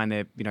 and they're playing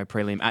their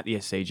prelim at the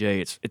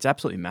SCG. It's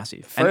absolutely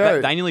massive. Freo-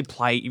 And they nearly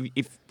play.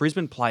 If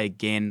Brisbane play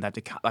again, they have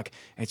to cut. Like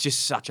it's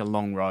just such a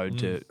long road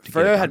to get it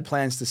Freo done. had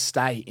plans to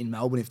stay in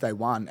Melbourne if they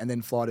won and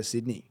then fly to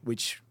Sydney,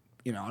 which,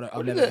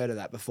 I've never heard of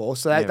that before.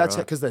 So that's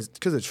right.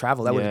 because of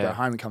travel. They wouldn't Yeah. go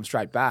home and come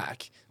straight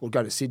back or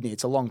go to Sydney.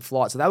 It's a long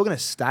flight. So they were going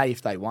to stay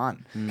if they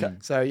won.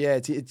 So, yeah,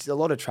 it's a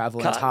lot of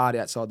travel and it's hard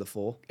outside the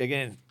 4.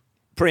 Again,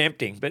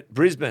 preempting, but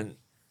Brisbane,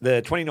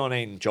 the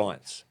 2019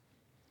 Giants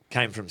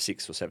came from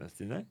 6th or 7th,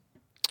 didn't they?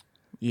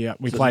 Yeah,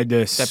 we played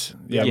this.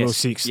 Yeah, we were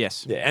 6th.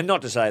 Yes. Yeah, and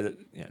not to say that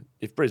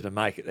if Brisbane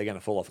make it, they're going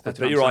to fall off. That's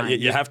but what you're I'm right.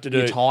 saying. You have to do.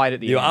 You're tied at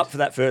the You're end. up for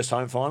that first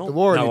home final. The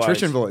war of No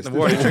nutrition, worries. boys. The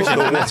war of nutrition.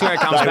 That's where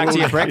it comes back to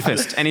your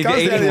breakfast. And if you're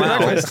Comes down to eating your well,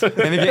 breakfast.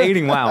 and if you're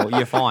eating well,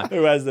 you're fine.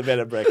 Who has the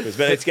better breakfast?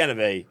 But it's going to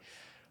be.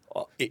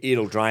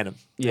 It'll drain them.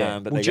 Yeah,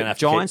 but well, they're going to have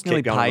Giants to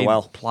nearly keep going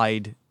well.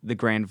 played the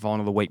grand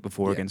final the week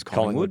before against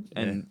Collingwood,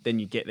 and then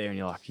you get there and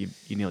you're like, you're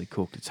nearly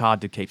cooked. It's hard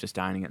to keep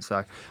sustaining it.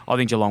 So I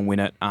think Geelong win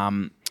it.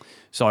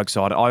 So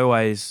excited. I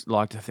always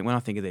like to think, when I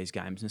think of these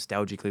games,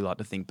 nostalgically like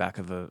to think back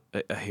of a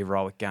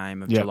heroic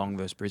game of Geelong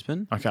versus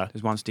Brisbane. Okay.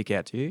 Does one stick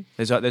out to you?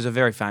 There's a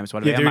very famous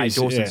one. Yeah, Our there mate is,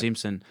 Dawson yeah.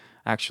 Simpson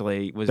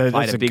actually There's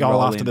played a a big goal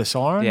role after in the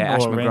siren, Yeah,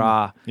 Ash or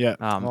around- McGrath.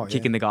 yeah.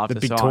 Kicking the guy after The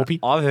the big siren. torpy.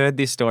 I've heard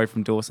this story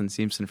from Dawson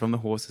Simpson from the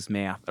horse's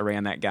mouth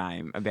around that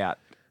game about,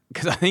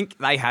 because I think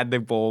they had the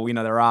ball,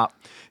 they're up.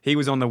 He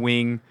was on the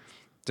wing,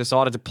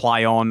 decided to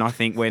play on, I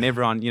think, when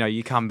everyone,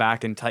 you come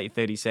back and take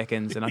 30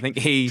 seconds. And I think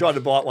he Tried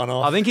to bite one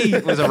off. I think he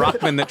was a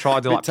ruckman that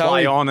tried to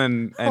play on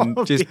and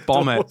just Big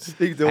bomb Dawson,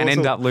 it big and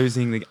end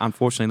Dawson. up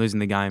unfortunately losing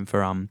the game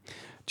for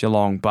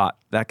Geelong. But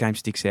that game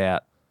sticks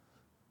out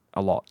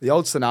a lot. The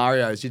old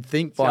scenarios, you'd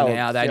think by So,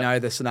 now they yeah. know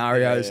the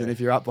scenarios, Yeah. and if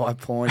you're up by a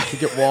point,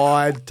 kick it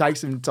wide, take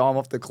some time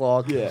off the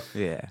clock. Yeah.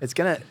 Yeah. It's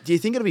going to, do you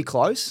think it'll be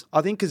close?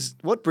 I think because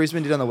what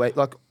Brisbane did on the week,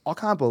 I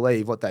can't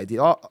believe what they did.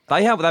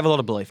 They have a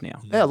lot of belief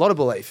now. Yeah, a lot of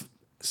belief.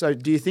 So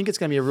do you think it's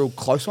going to be a real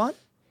close one?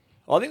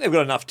 I think they've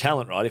got enough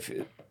talent, right?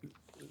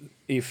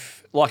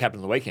 If like happened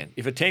on the weekend,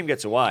 if a team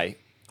gets away,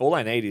 all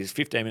they need is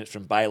 15 minutes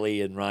from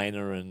Bailey and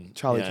Rayner and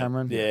Charlie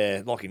Cameron.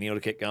 Yeah, Lockie Neal to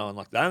keep going.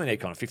 Like they only need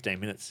kind of 15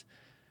 minutes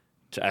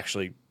to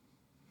actually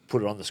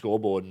put it on the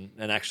scoreboard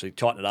and actually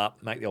tighten it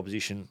up, make the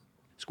opposition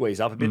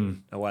squeeze up a bit,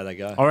 and away they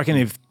go. I reckon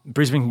if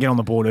Brisbane can get on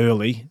the board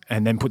early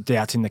and then put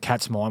doubts in the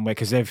Cats' mind,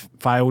 because they've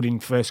failed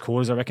in first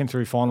quarters, I reckon,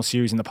 through final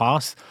series in the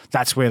past,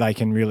 that's where they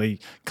can really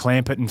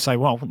clamp it and say,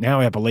 well, now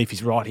our belief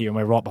is right here and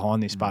we're right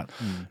behind this. But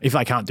if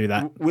they can't do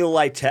that, Will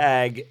they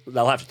tag?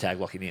 They'll have to tag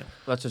Lockie Neal.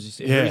 That's what you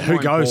said. Yeah, Who's who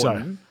more goes,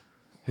 important?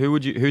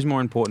 Who's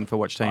more important for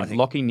which team? think-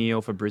 Lockie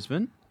Neal for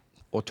Brisbane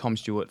or Tom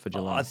Stewart for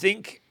Geelong? I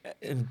think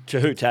to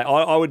who tag?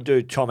 I would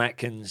do Tom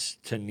Atkins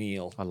to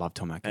Neal I love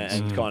Tom Atkins.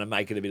 and kind of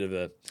make it a bit of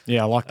a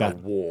yeah, I like that.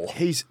 war.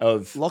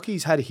 of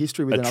Lockie's had a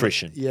history with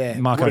attrition. Yeah.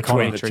 Mark between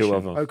O'Connor, the two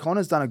of them.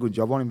 O'Connor's done a good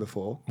job on him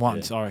before.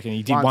 once, I reckon.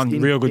 He did Once one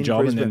in- real good in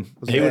job and Brisbane, then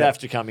was He it? would have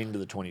to come into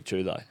the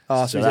 22 though.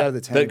 Oh, so he's out of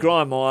the team. But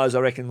Graham Myers, I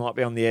reckon, might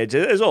be on the edge.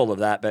 There's all of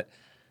that, but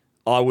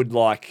I would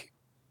like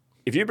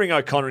if you bring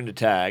O'Connor into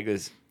tag.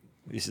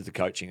 This is the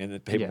coaching,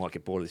 and people might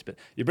get bored of this, but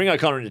you bring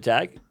O'Connor into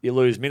tag, you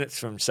lose minutes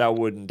from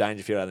Selwood and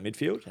Dangerfield out of the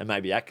midfield, and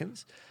maybe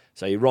Atkins.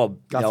 So you rob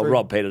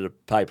Peter to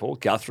pay Paul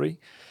Guthrie.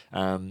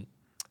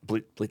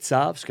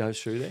 Blitzarves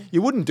goes through there.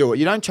 You wouldn't do it.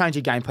 You don't change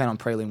your game plan on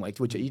prelim week,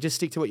 would you? You just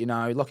stick to what you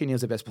know. Lockie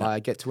Neal's the best player.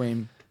 Get to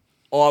him.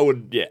 I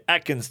would,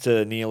 Atkins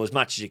to Neil as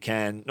much as you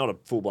can. Not a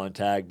full-blown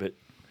tag, but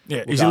Yeah,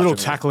 look he's a little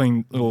after him.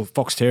 tackling little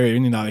fox terrier,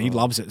 and he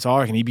loves it. So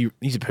I reckon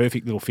he's a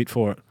perfect little fit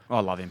for it. I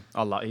love him.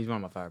 He's one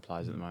of my favourite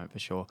players at the moment for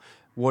sure.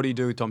 What do you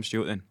do with Tom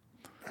Stewart then?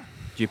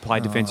 Do you play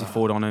defensive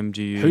forward on him?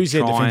 Do you Who's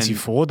their try defensive and-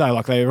 forward though?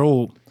 Like they're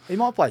all He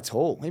might play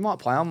tall. He might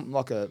play on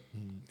like a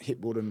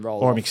Hipwood and roll.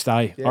 or a off.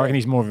 McStay. Yeah. I reckon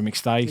he's more of a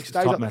McStay McStay's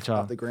type up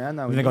matchup. the ground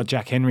though. And they got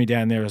Jack Henry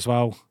down there as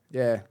well.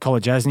 Yeah,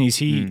 Colin Jasny, is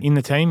he in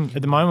the team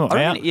at the moment? Or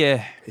I out? reckon-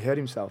 yeah. he hurt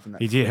himself in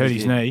that. He did hurt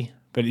his knee,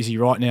 but is he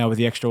right now with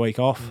the extra week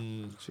off?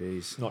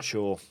 Jeez, Not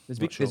sure.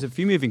 There's a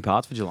few moving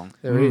parts for Geelong.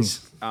 there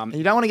is. And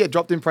you don't want to get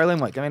dropped in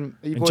prelim week. I mean,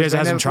 you boys Jez been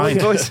hasn't there before, trained.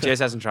 boys? Jez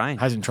hasn't trained.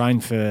 Hasn't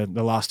trained for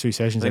the last two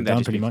sessions I they've think they'd done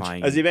just pretty be much.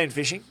 playing. Has he been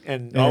fishing?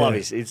 And Yeah. I love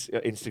his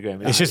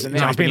Instagram. It's just And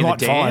he's jumping been in the light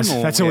dam fires.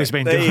 or- That's all he's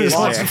been There doing. he is.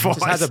 Lots Yeah. of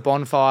Just has fires. a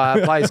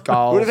bonfire, plays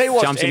golf. Would have he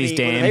watched Jumps in any? his Would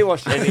have dam. he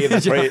watched any of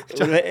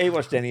the he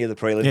watched any of the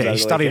prelims? over Yeah, the he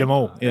studied weekend? them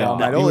all. Yeah, Oh,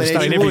 mate, he all was he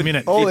studying needs- every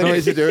minute. All he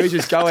needs to do is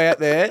just go out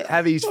there,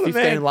 have his 15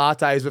 man.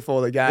 lattes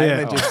before the game, Yeah.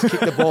 and just kick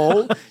the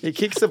ball. He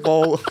kicks the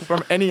ball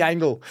from any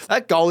angle.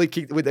 That goal he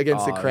kicked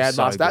against the crowd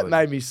so last, that good.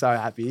 made me so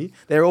happy.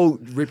 They're all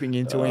ripping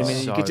into him, and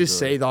you so could just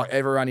good. see like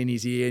everyone in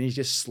his ear, and he's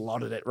just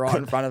slotted it right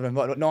in front of him,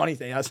 like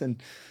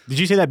 90,000. Did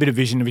you see that bit of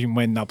vision of him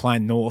when they're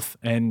playing North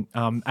and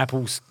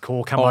Apple's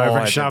core come Oh, over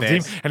and the shoved him,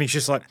 best. and he's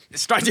just like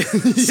Straight to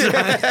 50. It's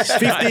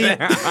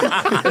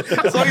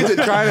like he's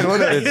at training,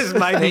 wasn't It it? just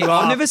made me I've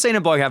laugh. never seen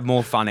a bloke have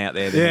more fun out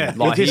there. Than Yeah, him.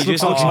 Like it he just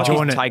just looks looks like like he's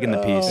he's enjoying it. taking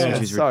the piss, Oh,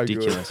 which is so good.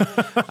 ridiculous.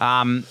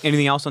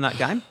 Anything else on that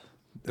game?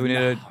 Do we need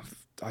to?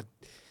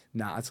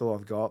 Nah, that's all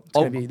I've got. It's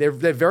gonna be, they're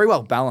very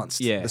well balanced.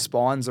 Yeah. The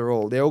spines they're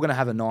all going to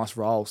have a nice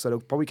role, so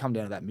it'll probably come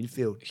down to that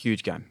midfield.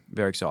 Huge game.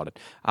 Very excited.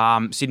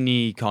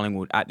 Sydney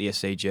Collingwood at the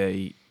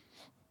SCG.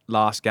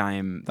 Last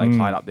game they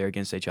played up there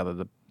against each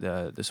other.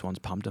 The Swans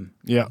pumped them.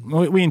 Yeah,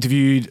 we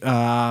interviewed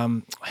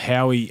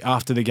Howie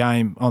after the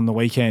game on the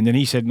weekend, and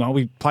he said, "No,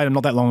 we played them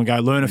not that long ago.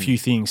 Learn a few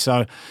things,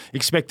 so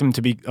expect them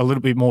to be a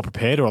little bit more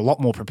prepared, or a lot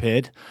more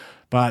prepared."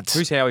 But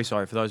Who's Howie?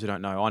 Sorry, for those who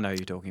don't know, I know who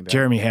you're talking about.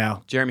 Jeremy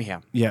Howe Jeremy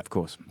Howe. Yeah. of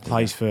course.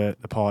 plays for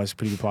the Pies,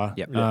 pretty good player.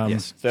 Yep. Yes.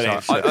 Yes.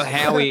 13 So,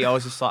 Howie. I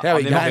was just like,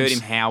 Howie I've never heard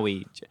Games. him.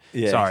 Howie.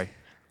 Yeah. Sorry,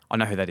 I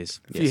know who that is.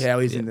 A few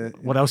Howies in the.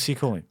 What else do you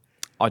call him?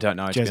 I don't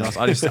know. To be Jez.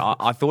 honest.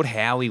 I thought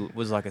Howie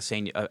was like a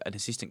senior, an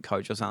assistant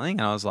coach or something,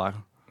 and I was like,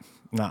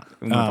 No,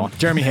 move on.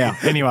 Jeremy Howe.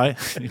 Anyway,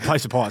 he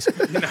plays for Pies.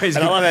 And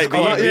I love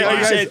how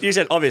you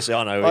said, obviously,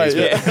 I know who he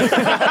is,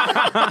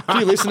 but A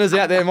few listeners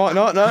out there might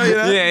not know. You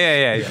know?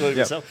 yeah. including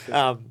Yep.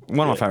 myself.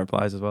 One of my favourite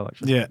players as well,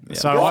 actually. Yeah.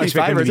 So Got I any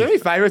expect him to favourites? Are there be.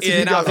 any favourites? Yeah,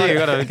 you no, I got, think you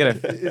gotta get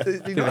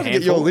a. you know,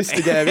 get your list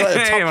together. Like the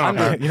top Yeah,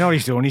 100. You know what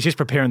he's doing? He's just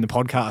preparing the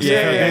podcast.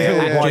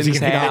 Yeah. Otherwise he Jez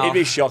can pick Howe. up. He'd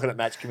be shocking at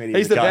match committee.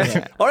 He's the Going, best.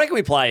 I reckon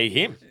we play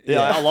him.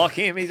 Yeah, I like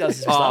him. He does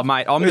some Oh, stuff.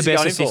 mate, I'm the Who's he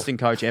best going in for? assistant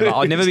coach ever.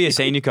 I'd never be a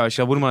senior coach.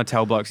 So I wouldn't want to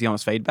tell blokes the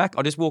honest feedback.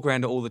 I just walk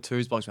around to all the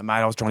twos blokes. Mate,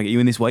 I was trying to get you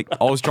in this week.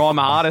 I was trying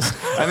my hardest,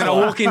 and then I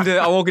walk into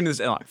this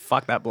and I'm like,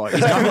 fuck that bloke.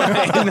 He's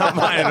not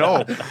playing at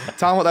all.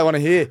 Tell them what they want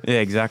to hear. Yeah,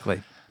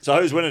 exactly. So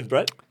who's winning,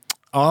 Brett?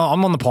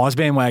 I'm on the Pies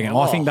bandwagon.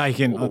 I think Oh, they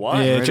can. all the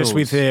way. Yeah, just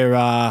with their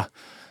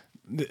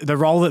the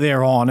role that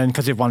they're on, and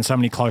because they've won so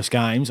many close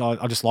games,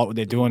 I just like what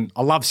they're doing.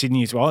 I love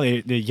Sydney as well.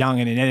 They're young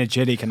and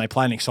energetic, and they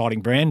play an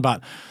exciting brand.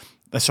 But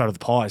that's sort of the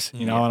Pies,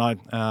 you know. And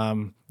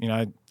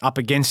I, up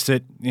against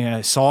it,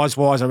 size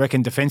wise, I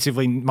reckon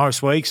defensively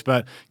most weeks,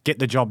 but get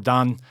the job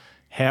done.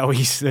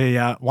 Howie's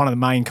the one of the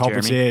main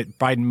culprits Jeremy. there.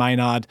 Braden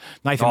Maynard,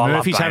 Nathan Oh, I love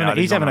Murphy's Maynard.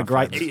 he's He's one having a of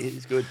my great.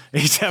 He's good.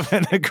 He's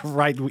having a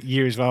great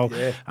year as well.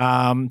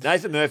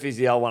 Nathan Murphy's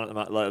the old one at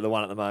the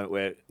one at the moment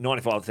where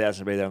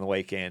 95,000 will be there on the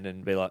weekend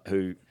and be like,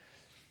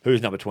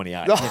 who's number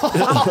 28? No,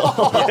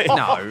 I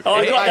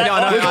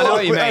know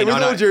what you mean. With I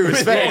know. all due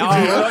respect.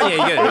 Yeah, you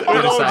got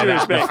With to all say due that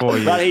respect, before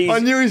you. but he's, I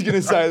knew he was going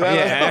to say that.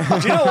 Yeah.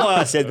 do you know why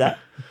I said that?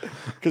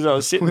 Because I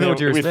was sitting With all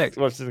there due respect.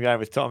 watching the game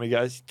with Tom. He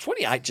goes,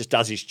 28 just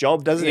does his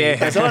job, doesn't he? Yeah. He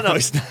goes, I don't know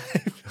his name.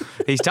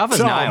 He's tough as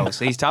Tom. nails.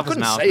 He's tough as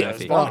Couldn't nails, see it. It was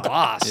Murphy. behind the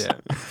glass. Yeah.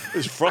 It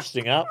was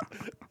frosting up.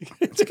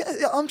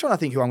 I'm trying to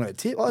think who I'm going to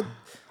tip. I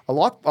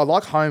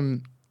like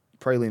home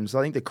prelims.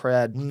 I think the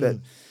crowd, but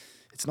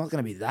it's not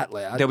going to be that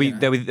loud. There'll you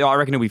be, know. I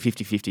reckon it'll be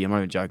 50-50. I'm not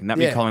even joking.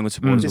 That'll be Collingwood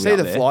supporters. You will see be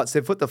the up there. flights?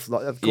 They've put the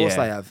flight. Of course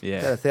Yeah, they have. yeah.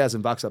 About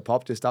 $1,000 a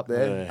pop just up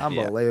there. Yeah.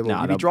 Unbelievable.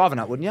 Nah, You'd be they'll- driving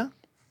up, wouldn't you?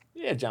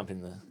 Yeah, jump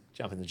in the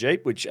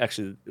Jeep, which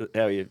actually,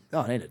 how you... Oh,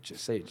 I need to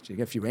just see. You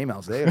get a few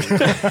emails there. I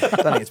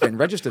don't think it's been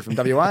registered from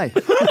WA. Got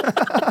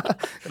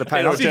to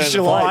pay it off. Return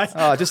the plates.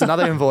 Oh, just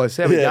another invoice.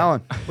 How we Yeah.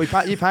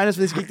 going? You paying us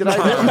for this gig today?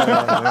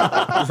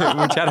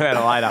 We'll chat about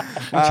it later.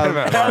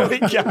 How we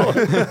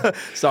going?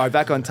 Sorry,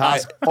 back on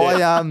task.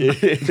 I'm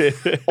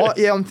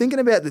thinking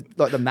about the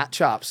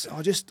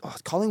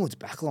matchups. Collingwood's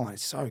backline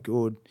is so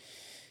good.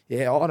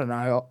 Yeah, I don't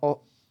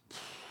know.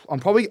 I'm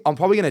probably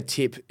going to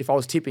tip. If I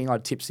was tipping,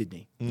 I'd tip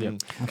Sydney.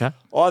 Okay.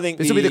 I think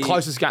This will be the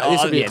closest game.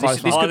 This will be a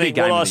close this one. could I be think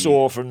game what of I the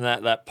saw from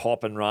that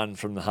pop and run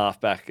from the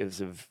halfback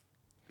of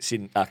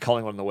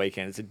Collingwood on the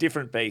weekend, it's a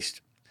different beast.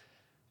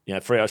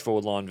 Freo's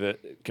forward line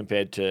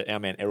compared to our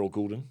man Errol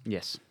Goulden,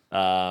 Yes.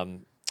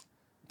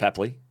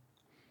 Papley.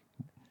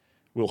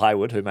 Will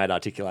Hayward, who made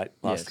articulate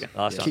last Yes.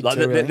 time. Kick Like,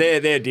 two, really.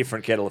 they're a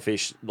different kettle of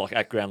fish, like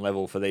at ground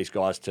level, for these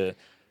guys to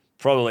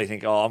probably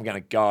think, oh, I'm going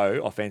to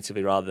go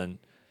offensively rather than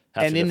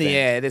have And to in the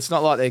defend. air, it's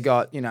not like they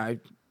got, the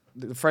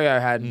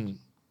Freo had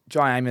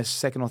Jai Amos,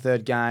 second or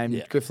third game,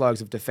 Yeah. Griff Logs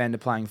of defender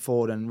playing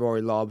forward, and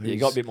Rory Lobb. You who's-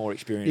 got a bit more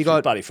experience. You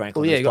got Buddy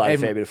Franklin, you who's got played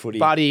a fair bit of footy.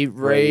 Buddy,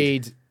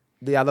 Reed,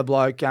 the other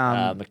bloke.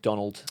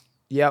 McDonald.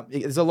 Yep,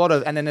 there's a lot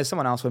of, and then there's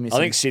someone else we're missing.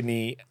 I think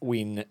Sydney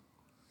win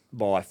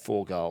by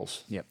 4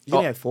 goals. Yep. you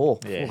only had 4.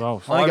 Yeah. 4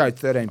 goals. I only go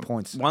 13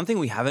 points. One thing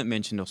we haven't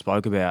mentioned or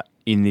spoke about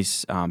in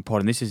this pod,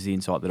 and this is the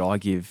insight that I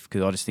give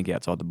because I just think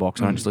outside the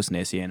box. I don't just listen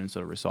to SEN and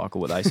sort of recycle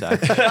what they say.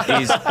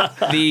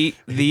 is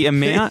the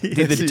amount,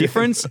 the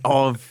difference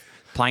of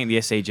playing the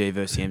SCG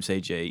versus the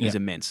MCG is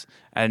immense,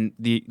 and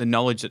the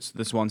knowledge that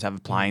the Swans have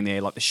of playing there,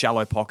 like the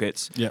shallow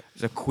pockets, Yep.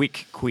 it's a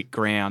quick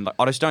ground. Like,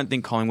 I just don't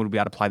think Collingwood will be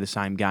able to play the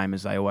same game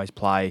as they always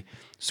play.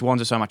 Swans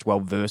are so much well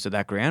versed at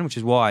that ground, which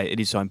is why it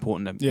is so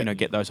important to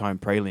get those home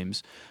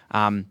prelims.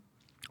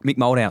 Mick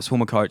Moldhouse,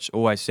 former coach,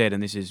 always said,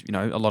 and this is,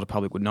 a lot of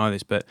public would know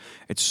this, but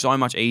it's so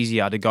much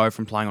easier to go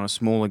from playing on a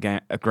smaller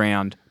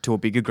ground to a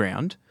bigger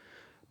ground,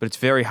 but it's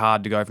very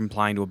hard to go from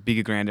playing to a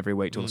bigger ground every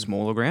week to a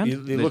smaller ground. You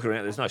look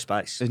around, there's no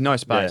space. There's no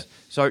space. Yeah.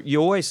 So you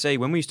always see,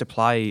 when we used to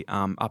play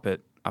up at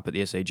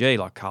the SCG,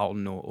 like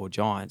Carlton or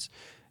Giants,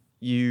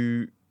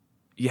 you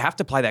have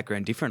to play that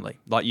ground differently.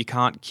 Like, you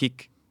can't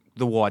kick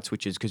the wide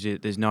switches because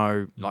there's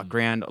no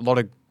ground. A lot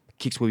of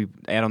kicks will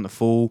be out on the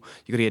full.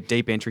 You've got to get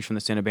deep entries from the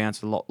centre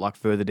bounce a lot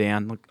further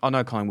down. Like, I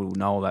know Collingwood will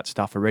know all that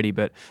stuff already,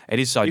 but it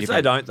is so If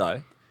different. they don't,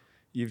 though,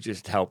 you've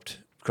just helped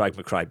Craig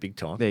McRae big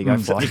time. There you go,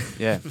 Fly.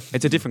 Yeah,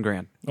 it's a different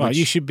ground. Well,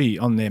 you should be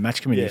on their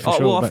match committee for Oh,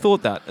 sure. well, I've but-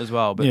 thought that as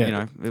well, but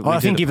I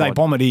think if they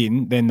bomb it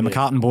in, then the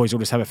McCartan boys will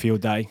just have a field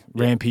day.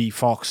 Rampy,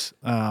 Fox,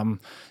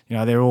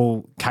 they're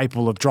all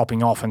capable of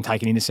dropping off and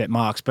taking intercept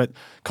marks. But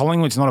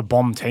Collingwood's not a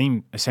bomb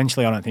team,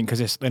 essentially, I don't think,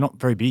 because they're not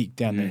very big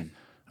down there.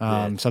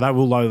 So they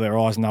will lower their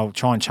eyes and they'll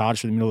try and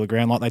charge to the middle of the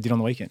ground like they did on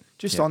the weekend.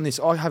 Just on this,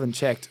 I haven't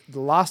checked. The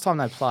last time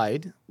they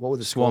played, what were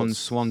the scores?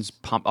 Swans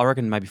pump. I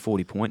reckon maybe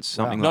 40 points,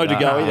 something No like to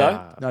that. go,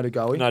 though. No to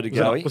go. No to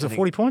go. Was it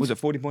 40 points? Was it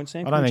 40 points,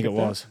 Sam? I don't think it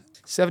was.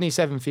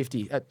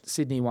 77-50 at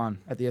Sydney 1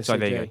 at the SCG. So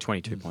there you go,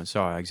 22 points.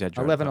 Sorry, I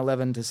exaggerated.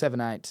 11-11 to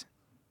 7-8.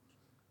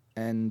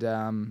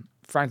 And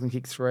Franklin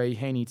kicked 3.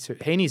 Heaney 2.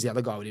 Heaney's the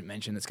other guy we didn't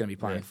mention that's going to be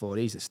playing forward.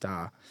 He's a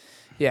star.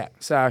 Yeah,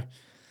 so,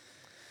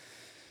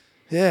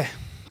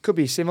 could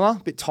be similar,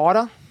 a bit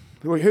tighter.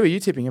 Who are you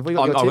tipping? Have we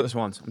got I've your got tip? the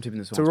Swans. I'm tipping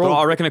the So Swans. we're But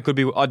all- I reckon it could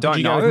be. I don't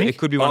you go know. with Mick? It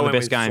could be one of the went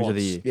best with games of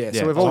the Swans. year. Yeah,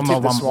 so we've all I'm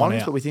tipped the one Swans,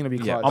 out. but we think it'll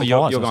be Yeah. close. Oh, you're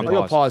Pies, going I Pies. said.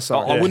 Your Pies,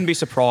 sorry. I Yeah. wouldn't be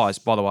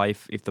surprised, by the way,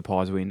 if the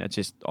Pies win. It's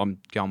just I'm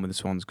going with the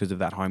Swans because of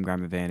that home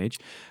ground advantage.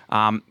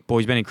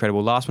 Boys, been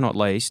incredible. Last but not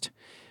least,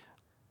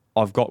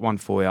 I've got one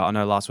for you. I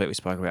know last week we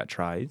spoke about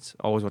trades.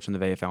 I was watching the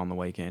VFL on the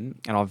weekend,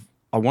 and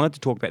I wanted to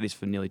talk about this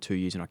for nearly 2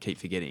 years, and I keep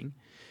forgetting.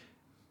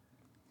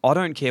 I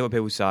don't care what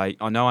people say.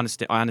 I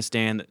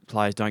understand that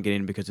players don't get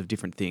in because of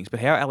different things, but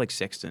how Alex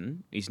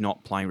Sexton is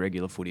not playing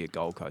regular footy at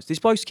Gold Coast. This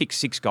bloke's kicked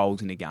 6 goals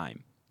in a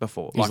game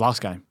before. His last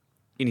game.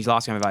 In his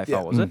last game of AFL,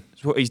 Yeah. was it?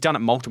 So he's done it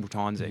multiple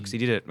times there because he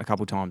did it a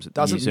couple of times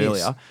Doesn't years miss.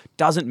 earlier.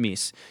 Doesn't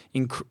miss.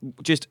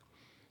 Just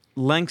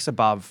lengths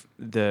above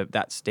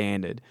that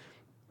standard.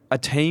 A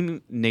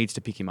team needs to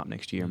pick him up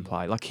next year and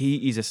play. Like,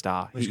 he is a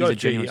star. He's He got is a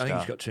genuine I think star.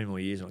 he's got 2 more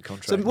years on a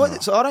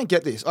contract. So I don't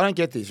get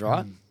this.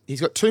 Right? He's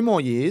got 2 more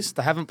years.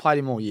 They haven't played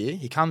him all year.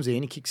 He comes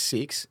in, he kicks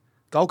 6.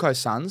 Gold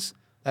Coast Suns,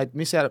 they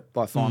miss out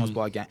by finals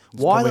by a game.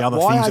 Why probably other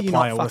are things at you play,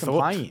 I not would have fucking thought.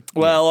 playing him?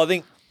 Well, I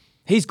think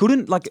He's good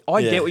in, like, I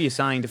Yeah. get what you're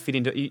saying to fit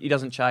into, he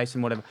doesn't chase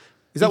and whatever.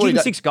 Is that He's what he getting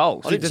does? 6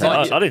 goals. I didn't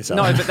say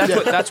No, that.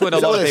 but that's what a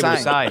Is that lot what of people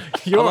they're say.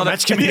 You're A lot on of-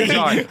 match committee.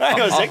 Sorry. Hang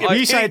on a second.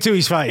 You say it to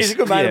his face. he's a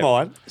good mate of Yeah.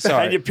 mine.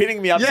 Sorry. And you're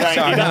pinning me up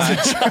saying he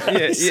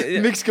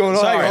doesn't. Nick's going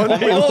on. Sorry, Hang on.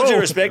 With all due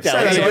respect,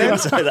 Alex, I didn't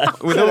say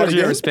that. With Say all that due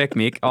again. respect,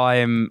 Mick,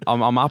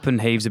 I'm up in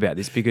heaves about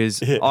this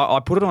because I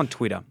put it on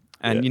Twitter,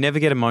 and you never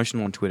get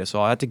emotional on Twitter,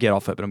 so I had to get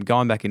off it. But I'm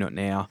going back into it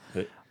now.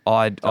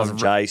 Doesn't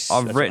chase. That's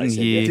I've what written they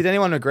said, here. Did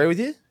anyone agree with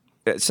you?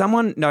 A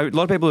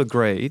lot of people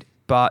agreed,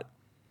 but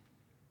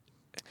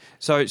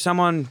so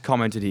someone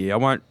commented here. I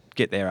won't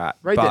get there at.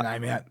 Read but, their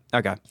name out.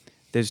 Okay.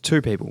 There's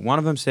 2 people. One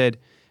of them said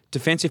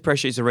defensive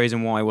pressure is the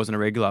reason why he wasn't a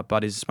regular,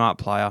 but he's a smart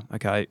player.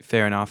 Okay,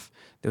 fair enough.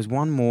 There was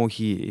one more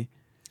here.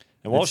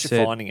 And whilst It you're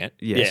said- finding it,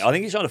 yes. yeah, I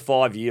think he's on a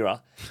 5-yearer.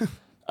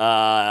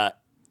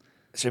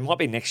 So it might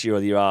be next year or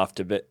the year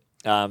after, but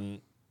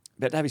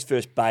about to have his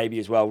first baby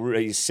as well.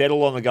 He's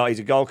settled on the goal. He's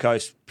a Gold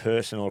Coast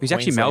person or a He's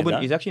actually Melbourne.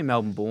 Queenslander. He's actually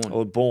Melbourne born.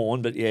 or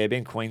born, but yeah,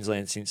 been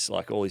Queensland since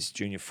like all his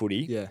junior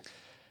footy. Yeah.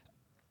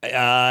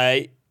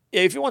 Yeah,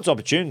 if he wants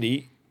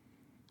opportunity,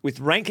 with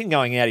Rankin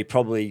going out, he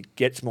probably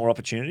gets more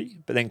opportunity.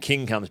 But then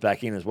King comes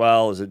back in as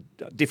well as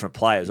different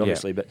players,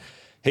 obviously. But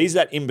he's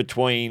that in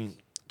between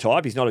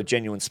type. He's not a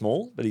genuine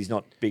small, but he's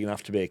not big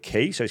enough to be a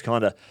key. So he's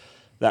kind of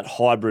that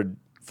hybrid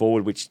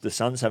forward, which the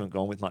Suns haven't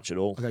gone with much at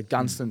all. Like a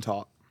Gunston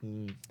type.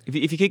 If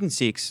you're kicking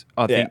 6,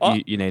 I think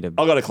you need a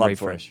I got a club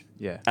refresh. for him.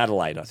 Yeah.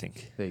 Adelaide, I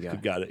think. There you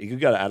go. He could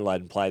go to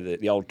Adelaide and play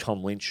the old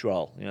Tom Lynch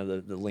role. You know,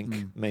 the link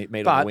meet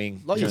on But the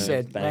wing. like you Yeah,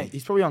 said, bang. mate,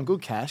 he's probably on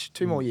good cash.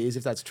 2 more years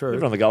if that's true.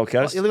 Live on the Gold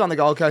Coast. You live on the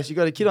Gold Coast. You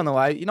got a kid on the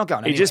way. You're not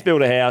going He anywhere. just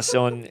built a house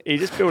on. He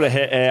just built a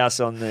house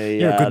on the.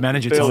 You're a good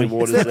manager, Burley Tommy. It's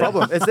Waters their there.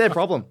 problem. It's their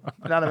problem.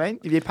 You know what I mean?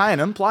 If you're paying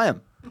him, play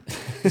him.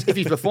 If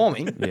he's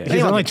performing, Yeah.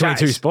 There's only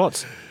 22 spots.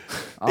 spots.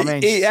 I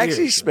mean, He actually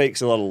seriously.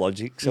 speaks a lot of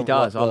logic. He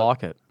does. I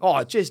like it.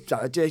 Oh, just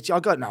I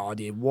got no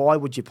idea. Why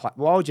would you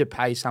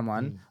pay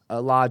someone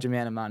a large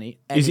amount of money?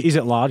 And Is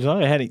it large though?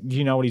 Do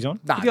you know what he's on?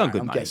 Nah, He's on no,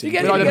 good I'm money. guessing. You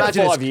get, But you I'd get a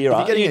imagine it's- 5 year. if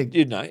you're getting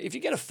You know, if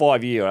you get a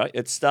 5 year,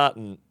 it's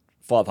starting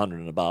 500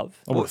 and above.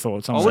 I would have thought I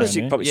something. would around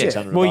there. have probably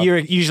 600. Well, above. you're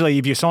usually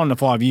if you're signed to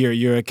 5 year,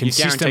 you're a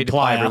consistent guaranteed to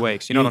play player every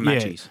week, so you're not on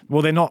matches.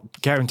 Well, they're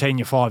not guaranteeing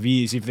you 5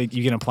 years if you're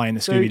going to play in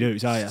the Scooby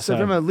Doo's, are you? So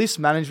from a list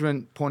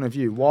management point of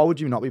view, why would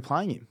you not be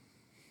playing him?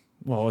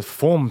 well,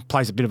 form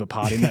plays a bit of a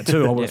part in that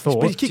too. I would have thought.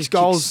 But he kicks Just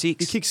goals. kick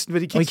He six. kicks.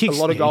 Well, a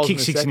lot of goals. He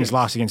kicked 6 in his seconds.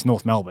 last against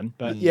North Melbourne,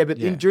 but Yeah, but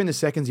Yeah. during the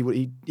seconds,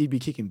 he'd be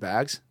kicking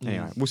bags.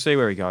 Anyway, we'll see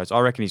where he goes. I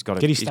reckon he's got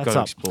to. Get his He's stats got to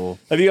up. explore.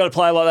 Have you got a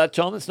player like that,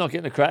 Tom? That's not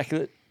getting a crack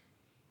at it.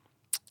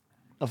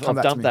 I've Come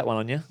back to dumped me. that one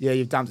on you. Yeah,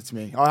 you've dumped it to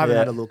me. I haven't Yeah.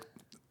 had a look,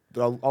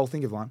 but I'll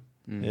think of one.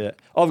 Yeah,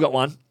 I've got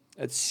one.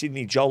 It's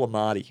Sydney Joel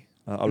Amati.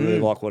 I really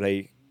like what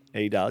he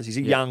does. He's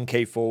a young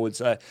key forward,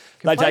 so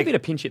Play a bit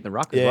of pinch hit in the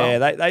ruck as yeah,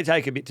 well. they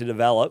take a bit to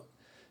develop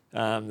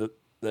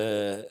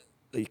the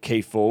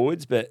key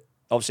forwards, but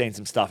I've seen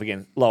some stuff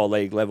again, lower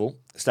league level,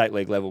 state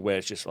league level, where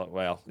it's just like,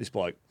 wow, this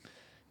bloke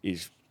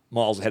is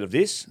miles ahead of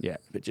this, Yeah.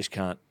 but just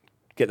can't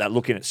get that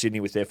look in at Sydney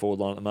with their forward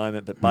line at the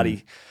moment. But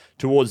Buddy,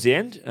 towards the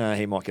end,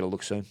 he might get a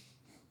look soon.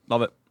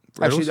 Love it.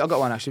 Actually, I've got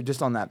one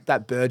just on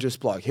that Burgess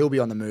bloke. He'll be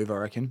on the move, I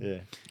reckon.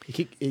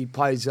 Yeah. He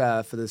plays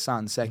for the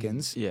Suns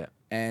seconds. Yeah.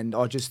 And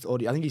I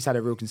think he's had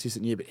a real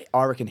consistent year, but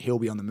I reckon he'll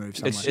be on the move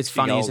somewhere. It's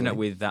funny, isn't it,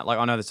 with that? Like,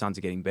 I know the Suns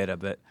are getting better,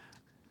 but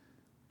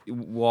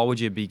why would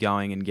you be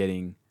going and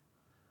getting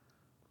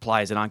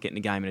players that aren't getting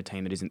the game in a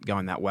team that isn't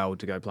going that well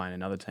to go play in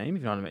another team?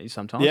 If you know what I mean?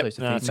 Sometimes Yep. I used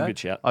to No, think that's a that. good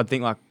shout. I'd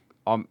think like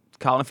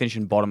Carlton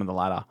finishing bottom of the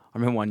ladder. I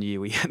remember one year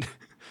we had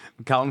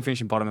Carlton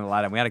finishing bottom of the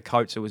ladder, and we had a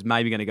coach that was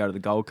maybe going to go to the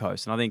Gold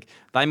Coast, and I think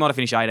they might have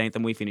finished 18th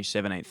and we finished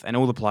 17th, and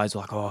all the players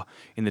were like, oh,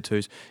 in the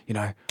twos,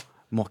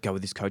 might go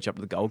with this coach up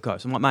to the Gold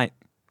Coast. I'm like, mate,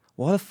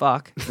 why the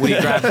fuck would he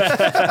grab?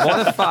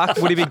 Why the fuck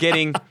would he be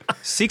getting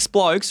 6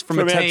 blokes from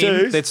a From our team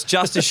twos? that's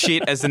just as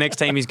shit as the next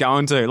team he's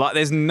going to? Like,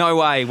 there's no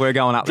way we're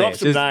going up Drop there.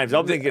 some Just- names.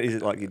 I'm thinking, is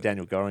it like your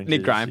Daniel Gorringe?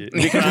 Nick Graham.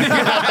 Nick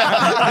Graham.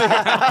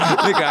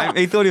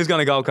 He thought he was going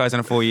to Gold Coast on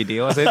a 4-year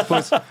deal. I said,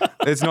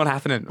 it's not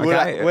happening.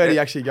 Okay? Where did he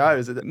actually go?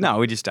 Is it No,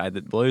 we just stayed at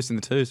the Blues in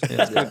the twos.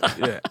 Yeah, it's good.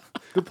 Yeah.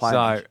 good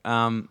player?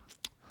 So,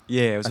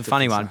 yeah, it was a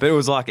funny one. But it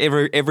was like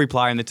every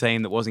player in the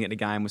team that wasn't getting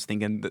a game was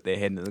thinking that they're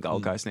heading to the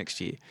Gold Coast next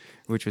year,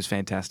 which was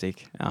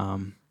fantastic.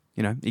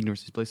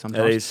 Ignorance is bliss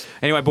sometimes. It is.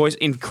 Anyway, boys,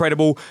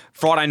 incredible.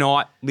 Friday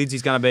night,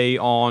 Lidsy's going to be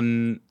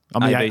on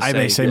On the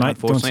ABC, mate,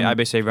 Unfortunately,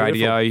 doing some ABC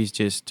Radio. He's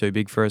just too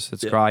big for us.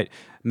 That's great.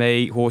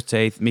 Me, Horse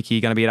Teeth, Mickey,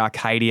 going to be at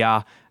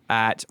Arcadia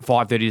at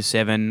 5:30 to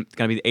 7. It's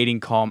going to be the eating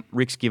comp,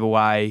 Rick's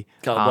giveaway.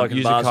 Couple bloke and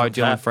Use the bars on code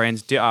Dylan tap.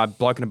 Friends.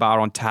 Bloke and a bar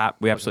on tap.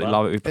 We absolutely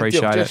love it. We And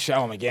appreciate Dylan, it. just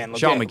show him again.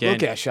 Show him again.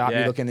 Look how sharp you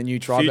look in the new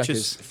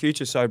Tribeca's.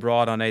 Future's so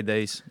bright. I need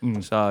these.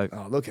 So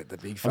Oh, look at the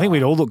big I fella. think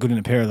we'd all look good in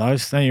a pair of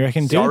those. Don't you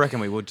reckon, I Dylan? reckon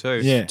we would too.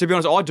 Yeah. To be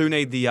honest, I do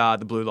need the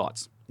blue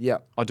lights. Yeah.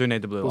 I do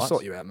need the blue We'll lights.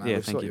 sort you out, mate. Yeah,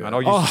 We'll thank sort you, you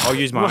mate. out. I'll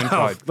use my own Well,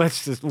 code.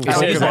 Let's just we'll Is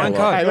talk it his about own that.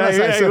 code? Hey, when I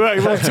say so- We'll talk I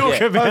about was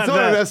talking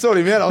that. about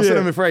sorting him out. I'll send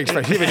him a free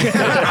express.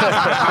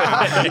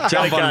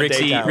 Jump on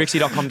Credit card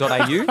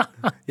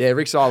Rixie.com.au. Yeah,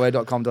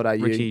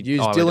 rickseyewear.com.au. Ricky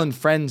Use Eyewear. Dylan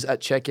Friends at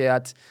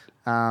checkout,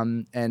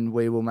 and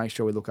we will make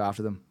sure we look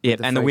after them. Yeah, with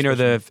the and the free winner of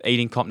expression. the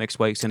eating comp next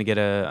week is going to get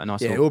a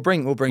nice Yeah, little we'll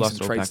bring nice some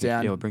little treats package.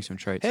 down. Yeah, we'll bring some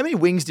treats. How many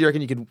wings do you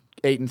reckon you could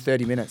eat in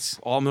 30 minutes?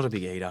 Oh, I'm not a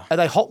big eater. Are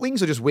they hot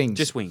wings or just wings?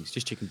 Just wings,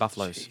 just chicken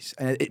buffaloes.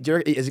 And do you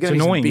reckon, is it going It's to be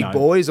some annoying, big though.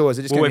 boys or is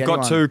it just Well, going we've to be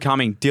got anyone? 2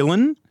 coming.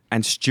 Dylan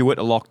and Stuart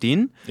are locked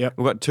in. Yep.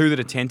 We've got 2 that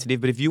are tentative,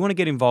 but if you want to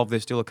get involved,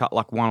 there's still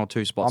like 1 or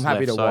 2 spots I'm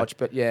happy left. to watch,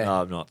 but yeah.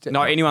 No, I'm not.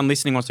 No, anyone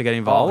listening wants to get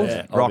involved,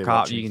 yeah, I'll rock be up.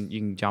 watching. You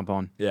can jump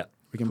on. Yeah.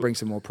 We can bring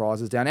some more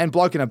prizes down. And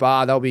Bloke in a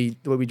Bar, we'll be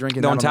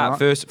drinking They're on that tap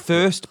the night.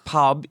 first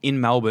pub in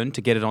Melbourne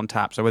to get it on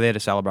tap. So we're there to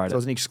celebrate So it.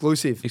 it's an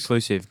exclusive.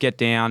 Exclusive. Get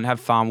down, have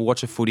fun, we'll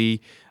watch a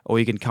footy, or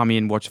you can come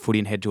in, watch the footy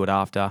and head to it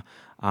after.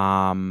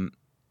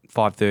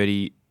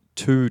 5:30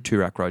 to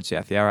Toorak Road,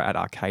 South Yarra at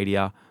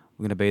Arcadia.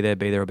 We're going to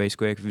be there or be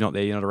square. If you're not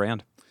there, you're not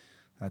around.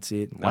 That's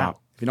it. Wow.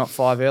 If you're not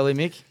 5 early,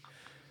 Mick,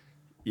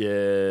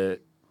 Yeah.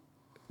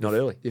 Not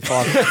early. you're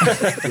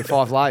 5 you're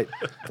 5 late.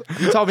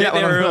 You told me Get that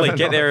there one. early.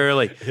 Get there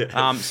early. See you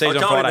I on told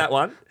him Friday. that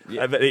one.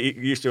 But he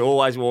used to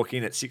always walk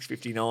in at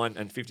 6:59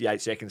 and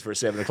 58 seconds for a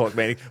 7 o'clock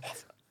meeting.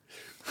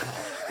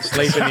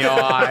 Sleep in the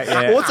eye.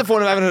 Well, Yeah. what's the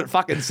point of having it at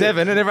fucking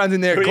 7 and everyone's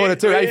in there at We- quarter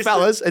 2? we Hey, used to-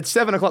 fellas, it's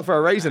 7 o'clock for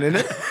a reason, isn't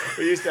it?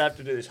 We used to have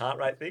to do this heart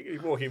rate thing.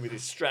 He'd walk in with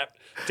his strap,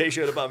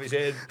 t-shirt above his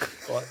head,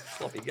 like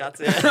sloppy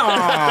guts out. Anyway,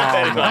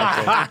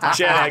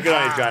 shout out, good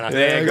on you, trainer.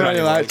 Yeah, Good on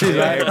you, mate. Cheers,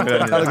 Yeah, mate. good on you.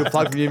 Another good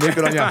plug from you, Mick.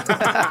 Good on you.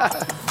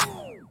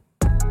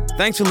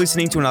 Thanks for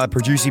listening to another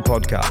Producy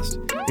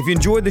podcast. If you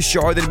enjoyed the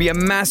show, that'd be a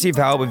massive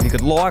help if you could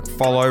like,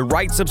 follow,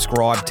 rate,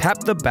 subscribe, tap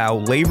the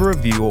bell, leave a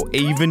review, or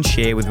even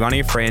share with one of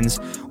your friends,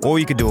 or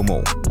you could do them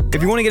all.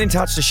 If you want to get in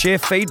touch to share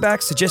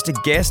feedback, suggest a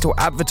guest, or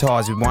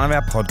advertise with one of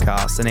our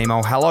podcasts, then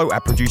email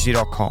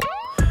hello@producer.com.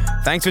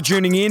 Thanks for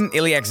tuning in,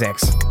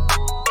 IllyXX.